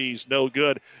the trees. No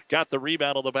good. Got the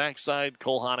rebound on the backside.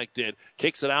 Kohanic did.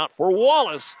 Kicks it out for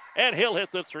Wallace, and he'll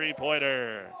hit the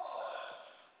 3-pointer.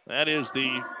 That is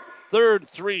the 3rd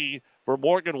 3 for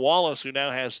Morgan Wallace, who now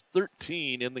has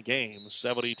 13 in the game.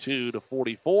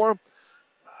 72-44.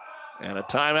 And a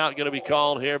timeout going to be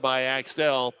called here by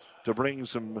Axtell to bring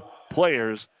some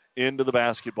players into the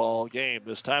basketball game.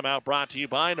 This timeout brought to you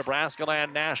by Nebraska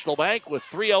Land National Bank with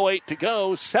 3:08 to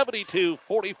go.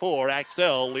 72-44.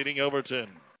 Axtell leading Overton.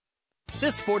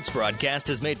 This sports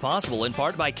broadcast is made possible in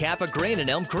part by Kappa Grain in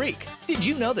Elm Creek. Did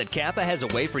you know that Kappa has a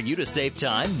way for you to save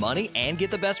time, money, and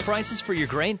get the best prices for your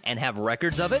grain and have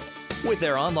records of it? With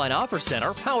their online offer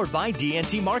center powered by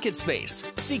DNT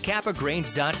MarketSpace. See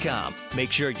kappagrains.com.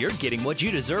 Make sure you're getting what you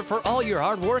deserve for all your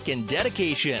hard work and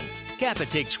dedication. Kappa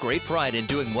takes great pride in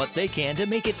doing what they can to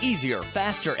make it easier,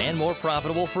 faster, and more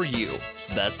profitable for you.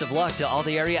 Best of luck to all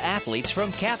the area athletes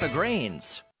from Kappa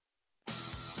Grains.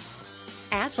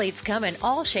 Athletes come in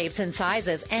all shapes and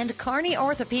sizes, and Kearney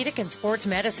Orthopedic and Sports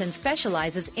Medicine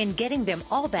specializes in getting them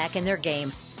all back in their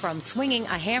game. From swinging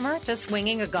a hammer to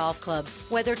swinging a golf club,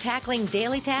 whether tackling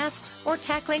daily tasks or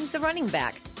tackling the running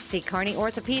back. See Kearney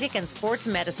Orthopedic and Sports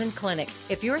Medicine Clinic.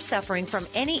 If you're suffering from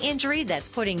any injury that's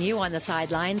putting you on the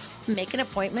sidelines, make an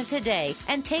appointment today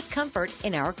and take comfort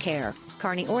in our care.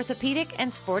 Kearney Orthopedic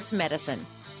and Sports Medicine.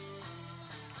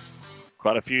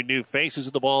 Quite a few new faces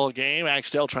in the ball game.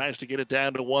 Axtell tries to get it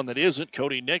down to one that isn't.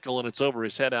 Cody Nickel, and it's over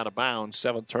his head out of bounds.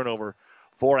 7th turnover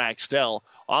for Axtell.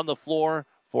 On the floor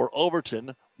for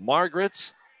Overton,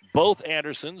 Margaret's, both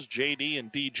Andersons, JD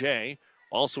and DJ.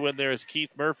 Also in there is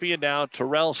Keith Murphy, and now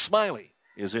Terrell Smiley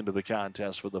is into the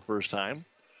contest for the first time.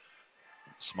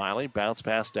 Smiley, bounce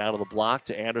pass down to the block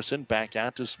to Anderson, back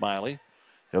out to Smiley.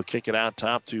 He'll kick it out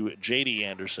top to JD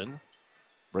Anderson.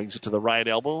 Brings it to the right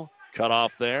elbow, cut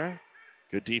off there.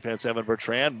 Good defense, Evan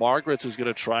Bertrand. Margaret's is going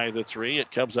to try the three.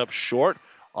 It comes up short.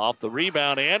 Off the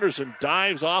rebound, Anderson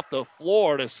dives off the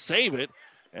floor to save it,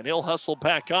 and he'll hustle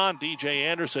back on. DJ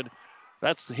Anderson,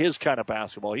 that's his kind of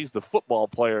basketball. He's the football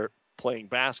player playing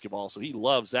basketball, so he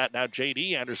loves that. Now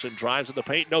J.D. Anderson drives in the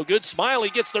paint. No good. Smiley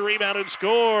gets the rebound and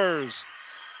scores.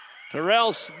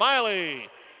 Terrell Smiley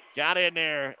got in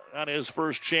there on his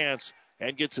first chance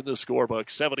and gets in the scorebook.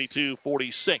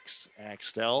 72-46.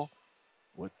 Axtell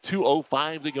with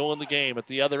 2:05 to go in the game. At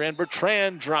the other end,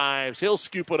 Bertrand drives. He'll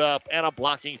scoop it up, and a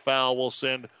blocking foul will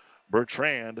send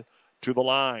Bertrand to the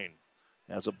line.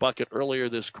 As a bucket earlier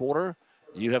this quarter,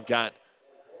 you have got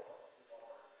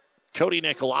Cody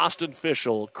Nickel, Austin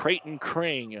Fischel, Creighton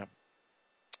Kring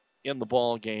in the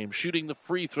ball game. Shooting the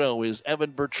free throw is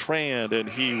Evan Bertrand, and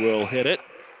he will hit it.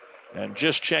 And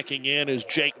just checking in is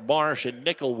Jake Marsh, and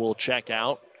Nickel will check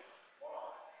out.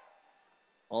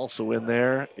 Also in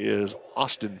there is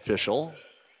Austin Fischel.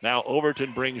 Now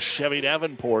Overton brings Chevy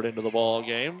Davenport into the ball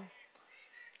game.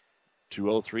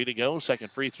 2:03 to go.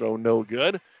 Second free throw, no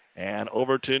good. And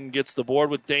Overton gets the board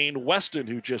with Dane Weston,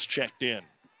 who just checked in.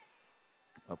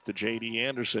 Up to J.D.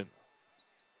 Anderson.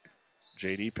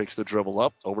 J.D. picks the dribble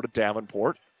up over to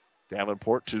Davenport.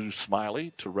 Davenport to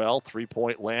Smiley. Terrell,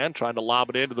 three-point land, trying to lob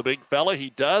it into the big fella. He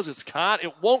does. It's caught.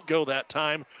 It won't go that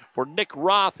time for Nick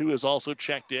Roth, who is also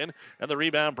checked in. And the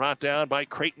rebound brought down by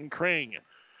Creighton Kring.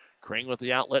 Kring with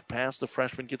the outlet pass. The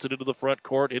freshman gets it into the front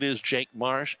court. It is Jake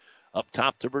Marsh up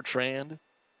top to Bertrand.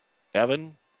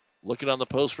 Evan looking on the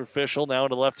post for Fischel. Now in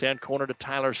the left-hand corner to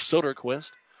Tyler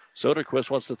Soderquist. Soderquist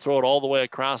wants to throw it all the way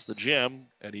across the gym,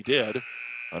 and he did.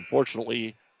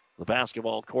 Unfortunately, the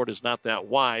basketball court is not that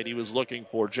wide. He was looking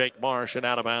for Jake Marsh, and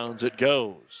out of bounds it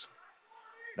goes.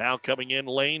 Now coming in,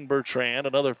 Lane Bertrand,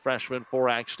 another freshman for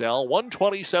Axtell.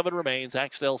 1:27 remains.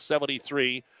 Axtell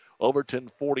 73, Overton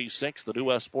 46. The New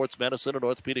West Sports Medicine and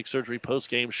Orthopedic Surgery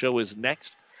postgame show is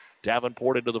next.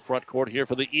 Davenport into the front court here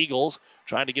for the Eagles.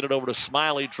 Trying to get it over to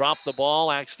Smiley. Dropped the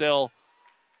ball. Axtell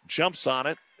jumps on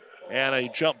it. And a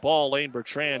jump ball, Lane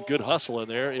Bertrand. Good hustle in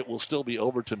there. It will still be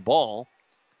Overton ball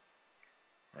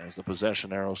as the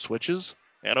possession arrow switches.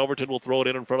 And Overton will throw it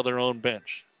in front of their own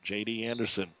bench. J.D.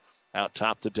 Anderson out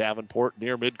top to Davenport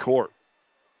near midcourt.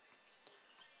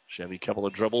 Chevy couple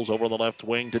of dribbles over the left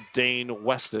wing to Dane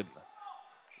Weston.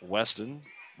 Weston,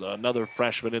 another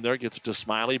freshman in there, gets it to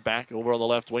Smiley. Back over on the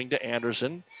left wing to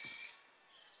Anderson.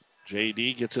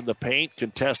 J.D. gets in the paint.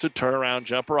 Contested turnaround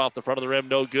jumper off the front of the rim.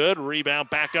 No good. Rebound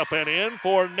back up and in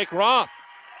for Nick Roth.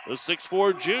 The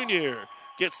 6'4 junior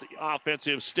gets the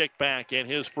offensive stick back in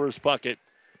his first bucket.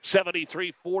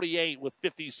 73-48 with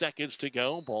 50 seconds to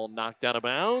go. Ball knocked out of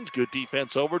bounds. Good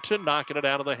defense, Overton, knocking it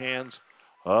out of the hands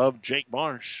of Jake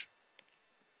Marsh.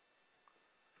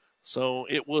 So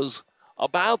it was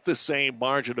about the same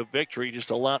margin of victory, just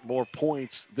a lot more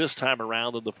points this time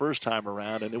around than the first time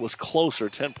around, and it was closer,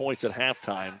 10 points at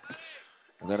halftime.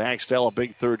 And then Axtell a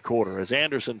big third quarter. As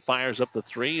Anderson fires up the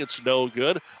three, it's no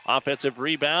good. Offensive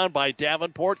rebound by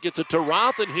Davenport, gets it to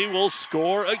Roth, and he will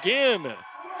score again.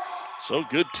 So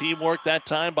good teamwork that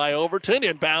time by Overton.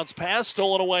 Inbounds pass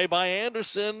stolen away by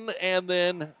Anderson, and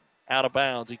then out of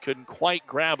bounds. He couldn't quite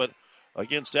grab it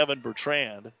against Evan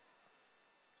Bertrand.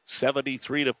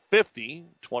 73-50,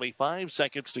 25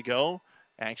 seconds to go.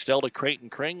 Axtell to Creighton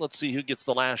Kring. Let's see who gets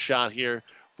the last shot here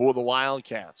for the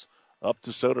Wildcats. Up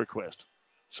to Soderquist.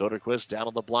 Soderquist down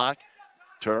on the block.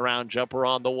 Turnaround jumper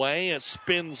on the way. It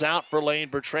spins out for Lane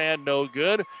Bertrand. No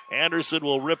good. Anderson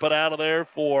will rip it out of there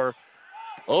for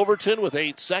Overton with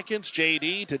 8 seconds.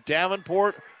 JD to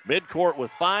Davenport. Midcourt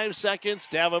with 5 seconds.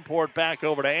 Davenport back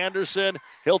over to Anderson.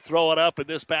 He'll throw it up, and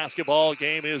this basketball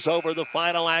game is over. The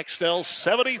final, Axtell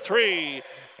 73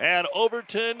 and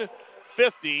Overton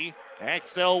 50.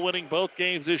 Axtell winning both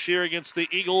games this year against the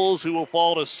Eagles, who will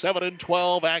fall to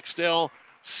 7-12. Axtell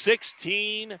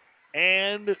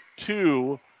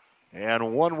 16-2,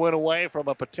 and 1 win away from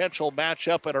a potential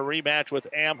matchup and a rematch with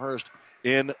Amherst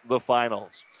in the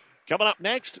finals. Coming up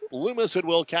next, Loomis and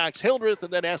Wilcox Hildreth,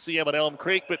 and then SEM and Elm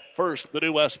Creek. But first, the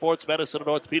New West Sports Medicine and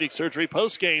Orthopedic Surgery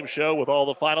post-game show with all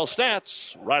the final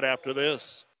stats right after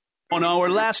this. On our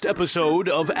last episode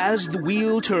of As the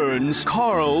Wheel Turns,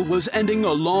 Carl was ending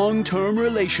a long-term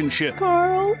relationship.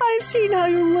 Carl, I've seen how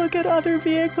you look at other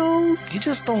vehicles. You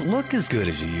just don't look as good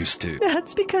as you used to.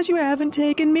 That's because you haven't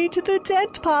taken me to the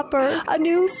Dent Popper. A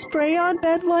new spray-on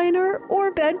bed liner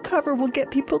or bed cover will get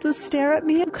people to stare at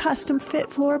me, and custom-fit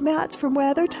floor mats from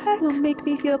WeatherTech will make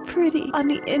me feel pretty on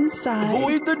the inside.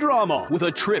 Avoid the drama with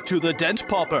a trip to the Dent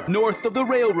Popper, north of the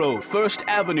railroad, 1st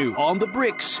Avenue, on the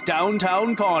Bricks,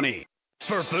 downtown Kearney.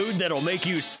 For food that'll make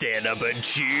you stand up and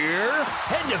cheer,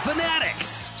 head to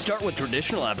Fanatics. Start with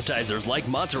traditional appetizers like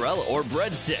mozzarella or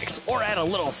breadsticks, or add a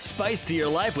little spice to your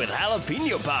life with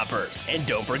jalapeno poppers. And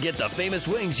don't forget the famous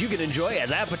wings you can enjoy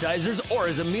as appetizers or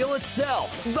as a meal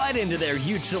itself. Bite into their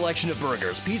huge selection of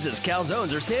burgers, pizzas,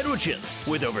 calzones, or sandwiches.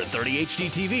 With over 30 HD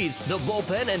TVs, the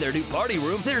bullpen, and their new party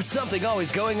room, there's something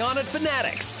always going on at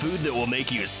Fanatics. Food that will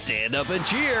make you stand up and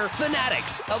cheer.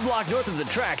 Fanatics, a block north of the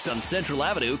tracks on Central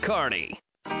Avenue, Kearney.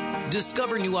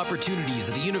 Discover new opportunities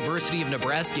at the University of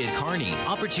Nebraska at Kearney.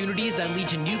 Opportunities that lead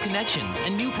to new connections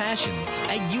and new passions.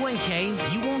 At UNK,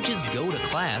 you won't just go to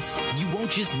class. You won't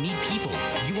just meet people.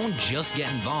 You won't just get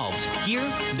involved. Here,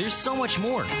 there's so much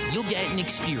more. You'll get an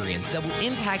experience that will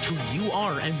impact who you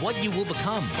are and what you will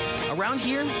become. Around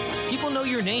here, people know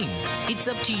your name. It's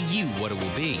up to you what it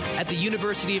will be. At the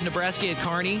University of Nebraska at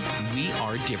Kearney, we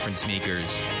are difference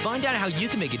makers. Find out how you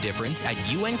can make a difference at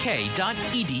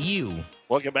unk.edu.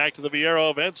 Welcome back to the Viero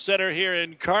Event Center here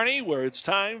in Kearney, where it's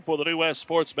time for the New West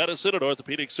Sports Medicine and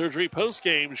Orthopedic Surgery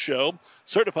post-game show.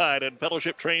 Certified and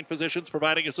fellowship-trained physicians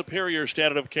providing a superior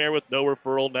standard of care with no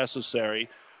referral necessary.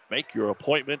 Make your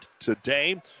appointment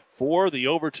today. For the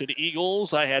Overton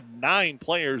Eagles, I had 9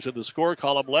 players in the score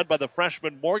column, led by the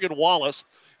freshman Morgan Wallace.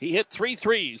 He hit 3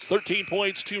 threes, 13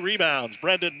 points, 2 rebounds.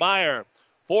 Brendan Meyer,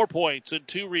 4 points and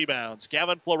 2 rebounds.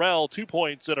 Gavin Florell, 2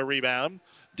 points and a rebound.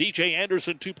 DJ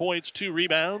Anderson, 2 points, 2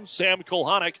 rebounds. Sam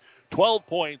Kulhanek, 12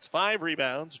 points, 5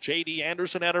 rebounds. J.D.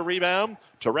 Anderson had a rebound.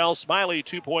 Terrell Smiley,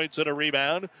 2 points and a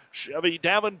rebound. Chevy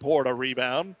Davenport, a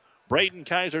rebound. Braden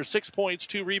Kaiser, 6 points,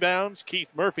 2 rebounds. Keith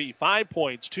Murphy, 5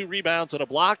 points, 2 rebounds and a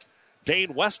block.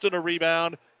 Dane Weston, a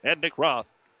rebound. And Nick Roth,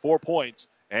 4 points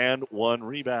and 1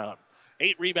 rebound.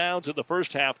 8 rebounds in the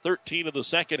first half, 13 in the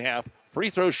second half. Free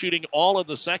throw shooting all in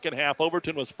the second half.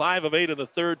 Overton was 5 of 8 in the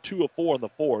third, 2 of 4 in the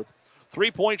fourth.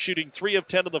 3-point shooting, 3 of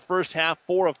 10 in the first half,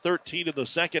 4 of 13 in the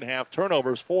second half.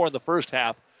 Turnovers, 4 in the first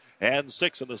half, and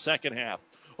 6 in the second half.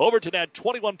 Overton had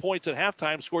 21 points at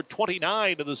halftime, scored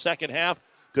 29 in the second half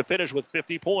to finish with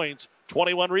 50 points,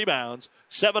 21 rebounds,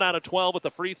 7 out of 12 at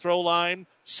the free throw line,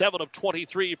 7 of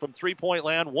 23 from three-point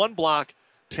land, 1 block,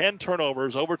 10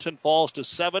 turnovers. Overton falls to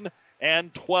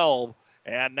 7-12.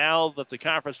 And now that the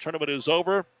conference tournament is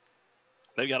over,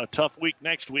 they've got a tough week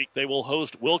next week. They will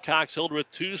host Wilcox Hildreth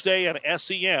Tuesday and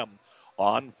SEM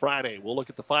on Friday. We'll look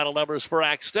at the final numbers for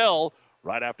Axtell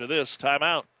right after this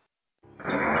timeout. Oh,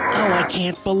 I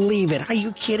can't believe it. Are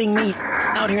you kidding me?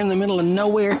 Out here in the middle of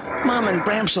nowhere, Mom and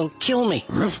Gramps will kill me.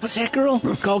 What's that, girl?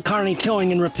 Call Kearney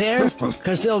Towing and Repair?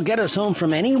 Because they'll get us home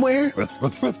from anywhere?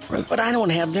 But I don't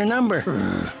have their number.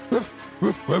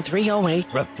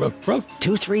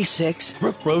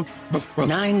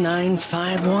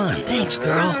 308-236-9951. Thanks,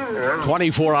 girl.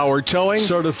 24-hour towing,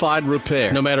 certified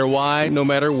repair. No matter why, no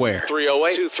matter where.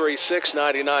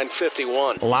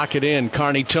 308-236-9951. Lock it in,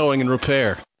 Kearney Towing and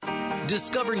Repair.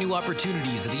 Discover new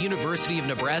opportunities at the University of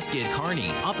Nebraska at Kearney.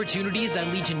 Opportunities that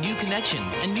lead to new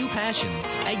connections and new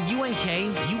passions. At UNK,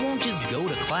 you won't just go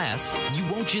to class. You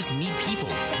won't just meet people.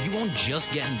 You won't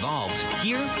just get involved.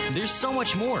 Here, there's so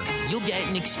much more. You'll get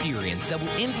an experience that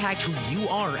will impact who you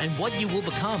are and what you will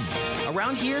become.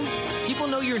 Around here, people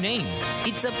know your name.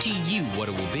 It's up to you what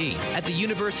it will be. At the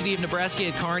University of Nebraska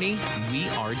at Kearney, we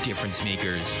are difference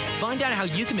makers. Find out how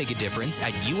you can make a difference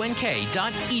at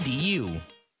unk.edu.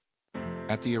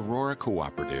 At the Aurora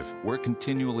Cooperative, we're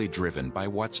continually driven by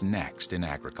what's next in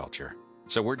agriculture.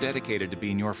 So we're dedicated to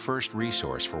being your first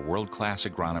resource for world-class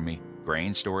agronomy,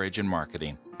 grain storage and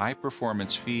marketing,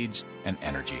 high-performance feeds, and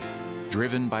energy.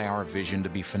 Driven by our vision to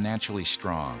be financially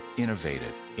strong,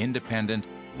 innovative, independent,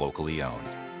 locally owned.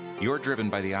 You're driven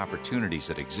by the opportunities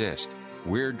that exist.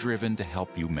 We're driven to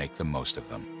help you make the most of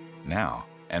them, now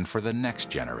and for the next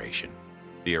generation.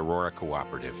 The Aurora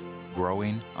Cooperative,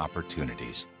 growing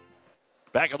opportunities.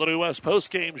 Back on the New West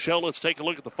postgame show, let's take a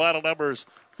look at the final numbers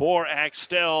for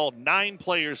Axtell. 9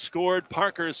 players scored.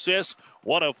 Parker assists.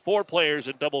 One of 4 players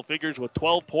in double figures with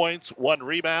 12 points, 1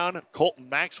 rebound. Colton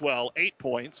Maxwell, 8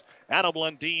 points. Adam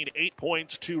Lundeen, 8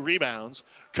 points, 2 rebounds.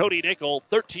 Cody Nickel,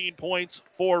 13 points,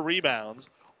 4 rebounds.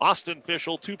 Austin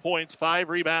Fischel, 2 points, 5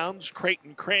 rebounds.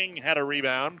 Creighton Kring had a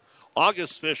rebound.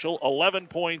 August Fischel, 11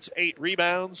 points, 8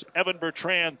 rebounds. Evan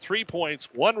Bertrand, 3 points,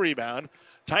 1 rebound.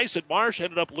 Tyson Marsh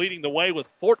ended up leading the way with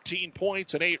 14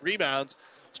 points and 8 rebounds.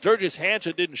 Sturgis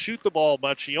Hansen didn't shoot the ball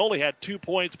much. He only had 2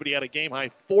 points, but he had a game-high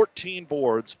 14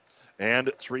 boards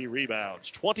and 3 rebounds.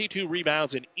 22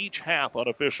 rebounds in each half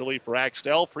unofficially for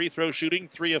Axtell. Free throw shooting,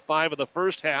 3 of 5 in the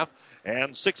first half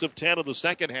and 6 of 10 in the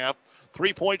second half.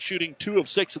 3-point shooting, 2 of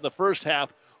 6 in the first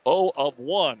half, 0 of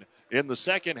 1 in the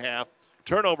second half.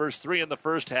 Turnovers, 3 in the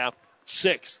first half,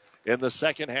 6 in the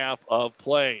second half of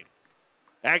play.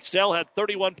 Axtell had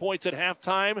 31 points at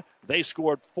halftime. They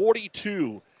scored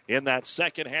 42 in that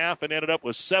second half and ended up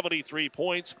with 73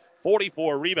 points,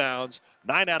 44 rebounds,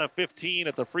 9 out of 15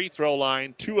 at the free throw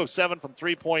line, 2 of 7 from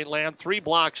three-point land, 3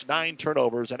 blocks, 9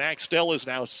 turnovers, and Axtell is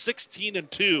now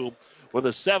 16-2 with a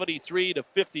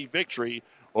 73-50 victory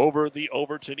over the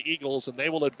Overton Eagles, and they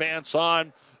will advance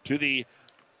on to the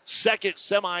second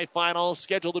semifinal,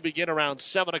 scheduled to begin around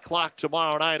 7 o'clock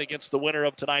tomorrow night against the winner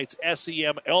of tonight's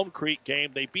SEM Elm Creek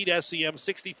game. They beat SEM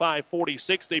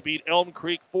 65-46. They beat Elm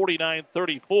Creek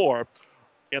 49-34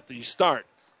 at the start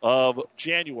of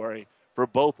January for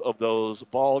both of those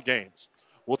ball games.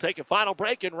 We'll take a final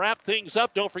break and wrap things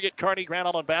up. Don't forget Kearney Grand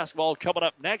Island basketball coming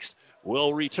up next.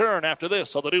 We'll return after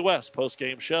this on the New West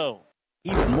postgame show.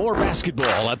 Even more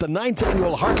basketball at the 9th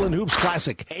Annual Heartland Hoops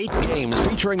Classic. 8 games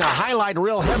featuring a highlight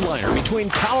reel headliner between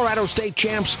Colorado State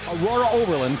champs Aurora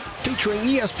Overland, featuring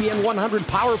ESPN 100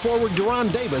 power forward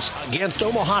Deron Davis, against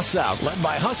Omaha South, led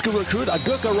by Husker recruit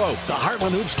Aguka Rope. The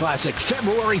Heartland Hoops Classic,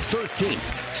 February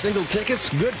 13th. Single tickets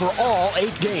good for all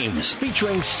 8 games,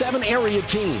 featuring 7 area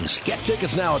teams. Get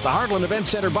tickets now at the Heartland Event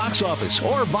Center box office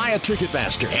or via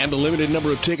Ticketmaster. And a limited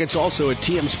number of tickets also at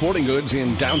TM Sporting Goods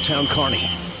in downtown Kearney.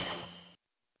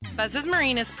 Buzz's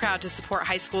Marine is proud to support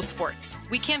high school sports.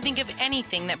 We can't think of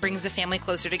anything that brings the family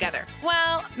closer together.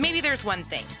 Well, maybe there's one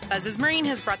thing. Buzz's Marine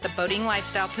has brought the boating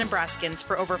lifestyle to Nebraskans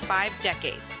for over 5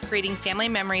 decades, creating family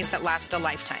memories that last a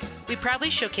lifetime. We proudly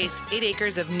showcase 8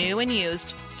 acres of new and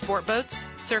used sport boats,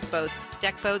 surf boats,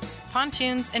 deck boats,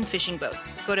 pontoons, and fishing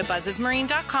boats. Go to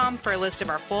buzzesmarine.com for a list of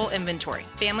our full inventory.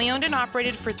 Family owned and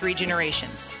operated for 3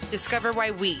 generations. Discover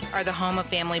why we are the home of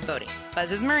family boating.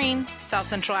 Buzz's Marine, South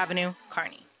Central Avenue,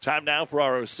 Kearney. Time now for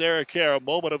our UseraCare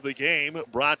moment of the game,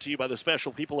 brought to you by the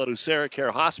special people at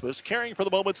UseraCare Hospice, caring for the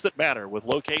moments that matter, with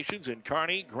locations in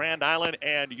Kearney, Grand Island,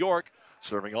 and York,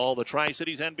 serving all the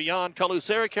Tri-Cities and beyond. Call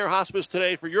UseraCare Hospice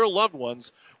today for your loved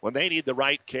ones when they need the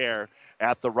right care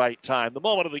at the right time. The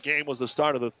moment of the game was the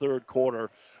start of the third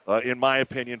quarter, in my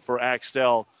opinion, for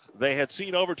Axtell. They had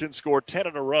seen Overton score 10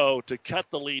 in a row to cut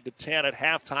the lead to 10 at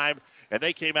halftime, and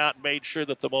they came out and made sure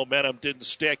that the momentum didn't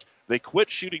stick. They quit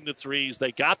shooting the threes.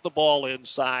 They got the ball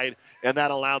inside, and that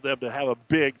allowed them to have a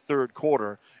big third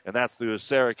quarter, and that's the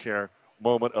UseraCare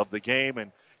moment of the game.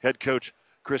 And head coach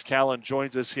Chris Callan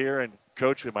joins us here. And,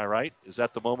 Coach, am I right? Is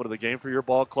that the moment of the game for your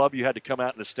ball club? You had to come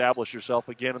out and establish yourself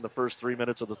again in the first 3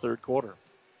 minutes of the third quarter.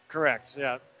 Correct,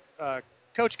 yeah.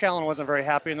 Coach Callan wasn't very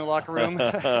happy in the locker room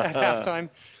at halftime.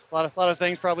 A lot of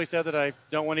things probably said that I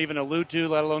don't want to even allude to,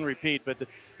 let alone repeat. But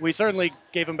we certainly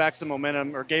gave him back some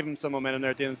momentum, or gave him some momentum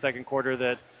there at the end of the second quarter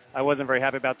that I wasn't very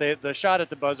happy about. The shot at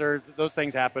the buzzer, those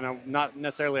things happen. I'm not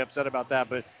necessarily upset about that,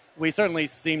 but we certainly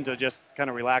seemed to just kind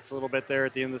of relax a little bit there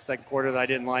at the end of the second quarter that I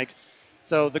didn't like.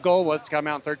 So the goal was to come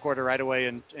out in third quarter right away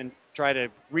and try to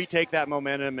retake that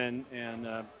momentum and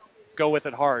go with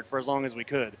it hard for as long as we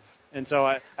could. And so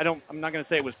I'm not going to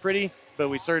say it was pretty, but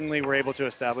we certainly were able to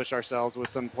establish ourselves with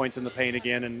some points in the paint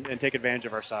again and take advantage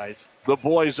of our size. The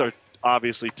boys are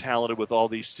obviously talented with all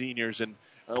these seniors, and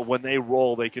when they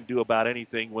roll, they can do about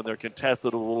anything. When they're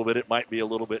contested a little bit, it might be a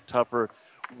little bit tougher.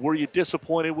 Were you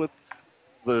disappointed with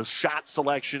the shot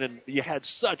selection? And you had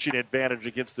such an advantage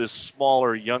against this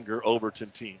smaller, younger Overton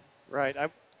team. Right.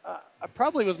 I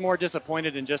probably was more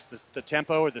disappointed in just the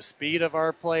tempo or the speed of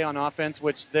our play on offense,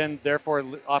 which then therefore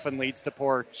often leads to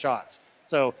poor shots.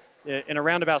 So in a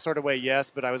roundabout sort of way, yes,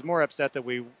 but I was more upset that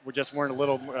we weren't a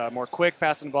little more quick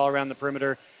passing the ball around the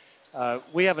perimeter.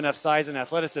 We have enough size and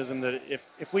athleticism that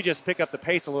if we just pick up the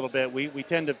pace a little bit, we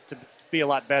tend to be a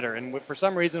lot better. And for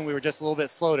some reason, we were just a little bit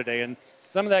slow today. And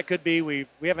some of that could be we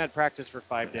haven't had practice for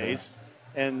 5 days.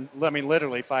 And, I mean,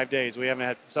 literally 5 days we haven't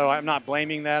had. So I'm not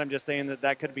blaming that. I'm just saying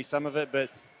that could be some of it. But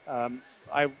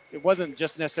it wasn't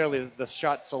just necessarily the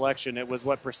shot selection. It was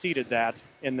what preceded that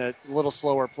in the little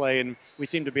slower play. And we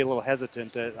seem to be a little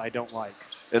hesitant that I don't like.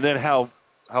 And then how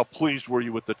pleased were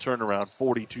you with the turnaround,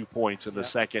 42 points in the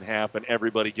second half and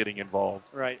everybody getting involved?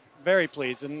 Right. Very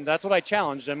pleased. And that's what I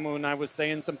challenged him when I was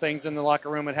saying some things in the locker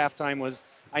room at halftime was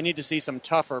I need to see some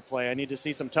tougher play. I need to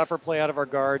see some tougher play out of our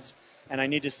guards. And I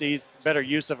need to see better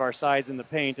use of our size in the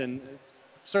paint. And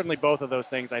certainly both of those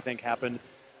things, I think, happened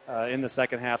in the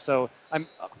second half. So I'm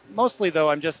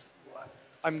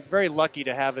very lucky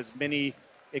to have as many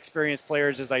experienced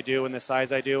players as I do and the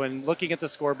size I do. And looking at the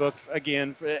scorebook,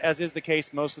 again, as is the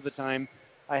case most of the time,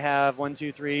 I have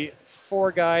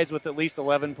 4 guys with at least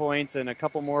 11 points and a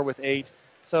couple more with 8.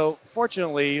 So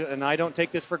fortunately, and I don't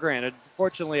take this for granted,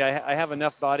 fortunately I have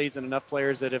enough bodies and enough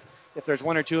players that if there's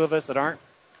 1 or 2 of us that aren't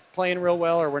playing real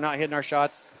well or we're not hitting our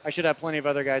shots, I should have plenty of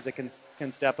other guys that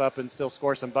can step up and still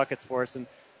score some buckets for us. And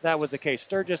that was the case.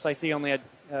 Sturgis, I see, only had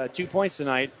 2 points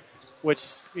tonight, which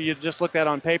you just look at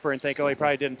on paper and think, oh, he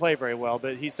probably didn't play very well.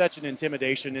 But he's such an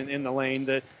intimidation in the lane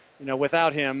that,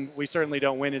 without him, we certainly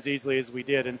don't win as easily as we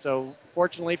did. And so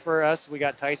fortunately for us, we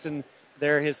got Tyson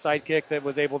there, his sidekick, that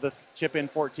was able to chip in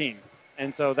 14.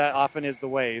 And so that often is the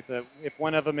way. If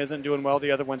one of them isn't doing well,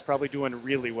 the other one's probably doing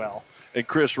really well. And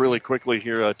Chris, really quickly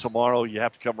here, tomorrow you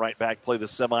have to come right back, play the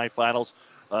semifinals.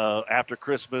 After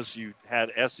Christmas, you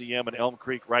had SEM and Elm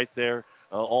Creek right there,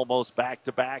 almost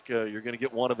back-to-back. You're going to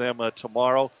get one of them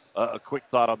tomorrow. A quick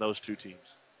thought on those 2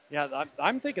 teams. Yeah,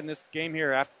 I'm thinking this game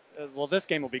here, this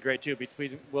game will be great too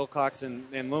between Wilcox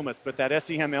and Loomis. But that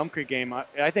SEM Elm Creek game,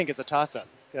 I think is a toss-up.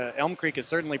 Elm Creek is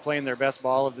certainly playing their best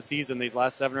ball of the season these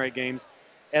last 7 or 8 games.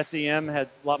 SEM had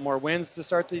a lot more wins to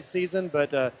start the season,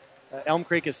 but Elm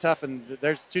Creek is tough, and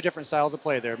there's 2 different styles of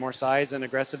play there. More size and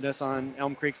aggressiveness on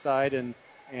Elm Creek's side and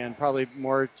probably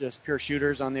more just pure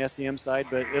shooters on the SEM side.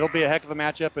 But it'll be a heck of a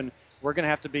matchup, and we're going to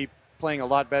have to be playing a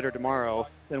lot better tomorrow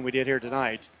than we did here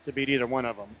tonight to beat either one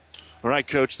of them. All right,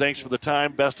 Coach, thanks for the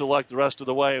time. Best of luck the rest of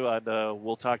the way, and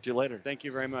we'll talk to you later. Thank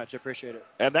you very much. I appreciate it.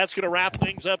 And that's going to wrap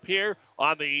things up here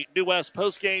on the New West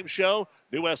postgame show.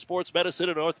 New West Sports Medicine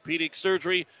and Orthopedic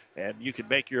Surgery. And you can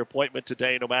make your appointment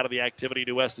today no matter the activity.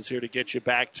 New West is here to get you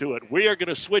back to it. We are going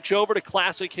to switch over to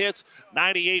Classic Hits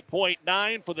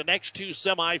 98.9 for the next 2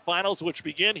 semifinals, which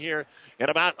begin here in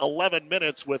about 11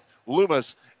 minutes with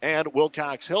Loomis and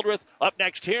Wilcox Hildreth. Up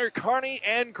next here, Kearney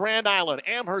and Grand Island.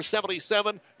 Amherst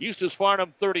 77, Eustis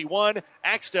Farnham 31,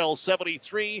 Axtell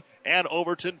 73, and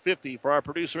Overton 50. For our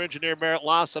producer-engineer Merritt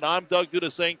Lawson, I'm Doug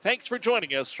Duda saying thanks for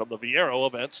joining us from the Viero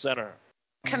Events Center.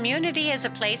 Community is a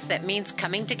place that means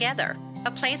coming together,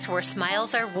 a place where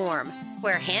smiles are warm,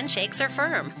 where handshakes are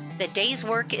firm, the day's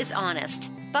work is honest.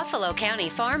 Buffalo County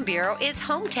Farm Bureau is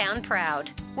hometown proud.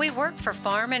 We work for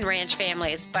farm and ranch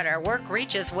families, but our work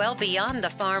reaches well beyond the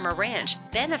farm or ranch,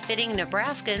 benefiting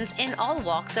Nebraskans in all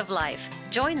walks of life.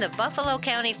 Join the Buffalo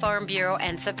County Farm Bureau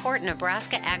and support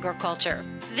Nebraska agriculture.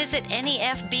 Visit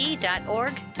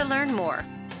nefb.org to learn more.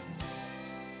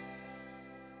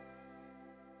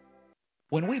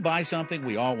 When we buy something,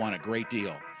 we all want a great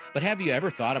deal. But have you ever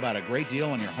thought about a great deal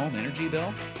on your home energy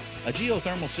bill? A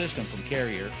geothermal system from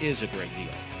Carrier is a great deal.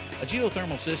 A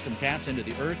geothermal system taps into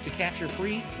the earth to capture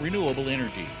free, renewable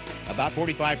energy. About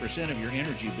 45% of your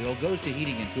energy bill goes to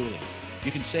heating and cooling.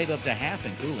 You can save up to half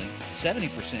in cooling,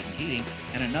 70% in heating,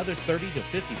 and another 30 to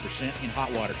 50% in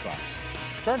hot water costs.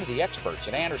 Turn to the experts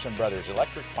at Anderson Brothers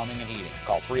Electric, Plumbing, and Heating.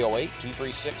 Call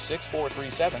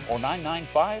 308-236-6437 or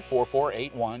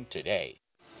 995-4481 today.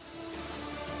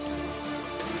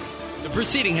 The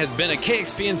proceeding has been a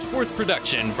KXPN Sports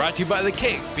production brought to you by the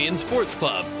KXPN Sports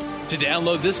Club. To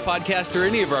download this podcast or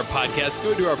any of our podcasts,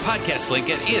 go to our podcast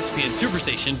link at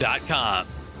ESPNSuperstation.com.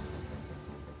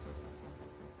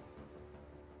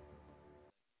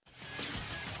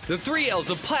 The 3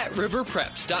 L's of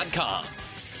PlatteRiverPreps.com.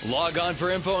 Log on for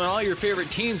info on all your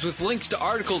favorite teams with links to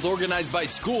articles organized by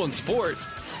school and sport.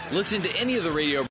 Listen to any of the radio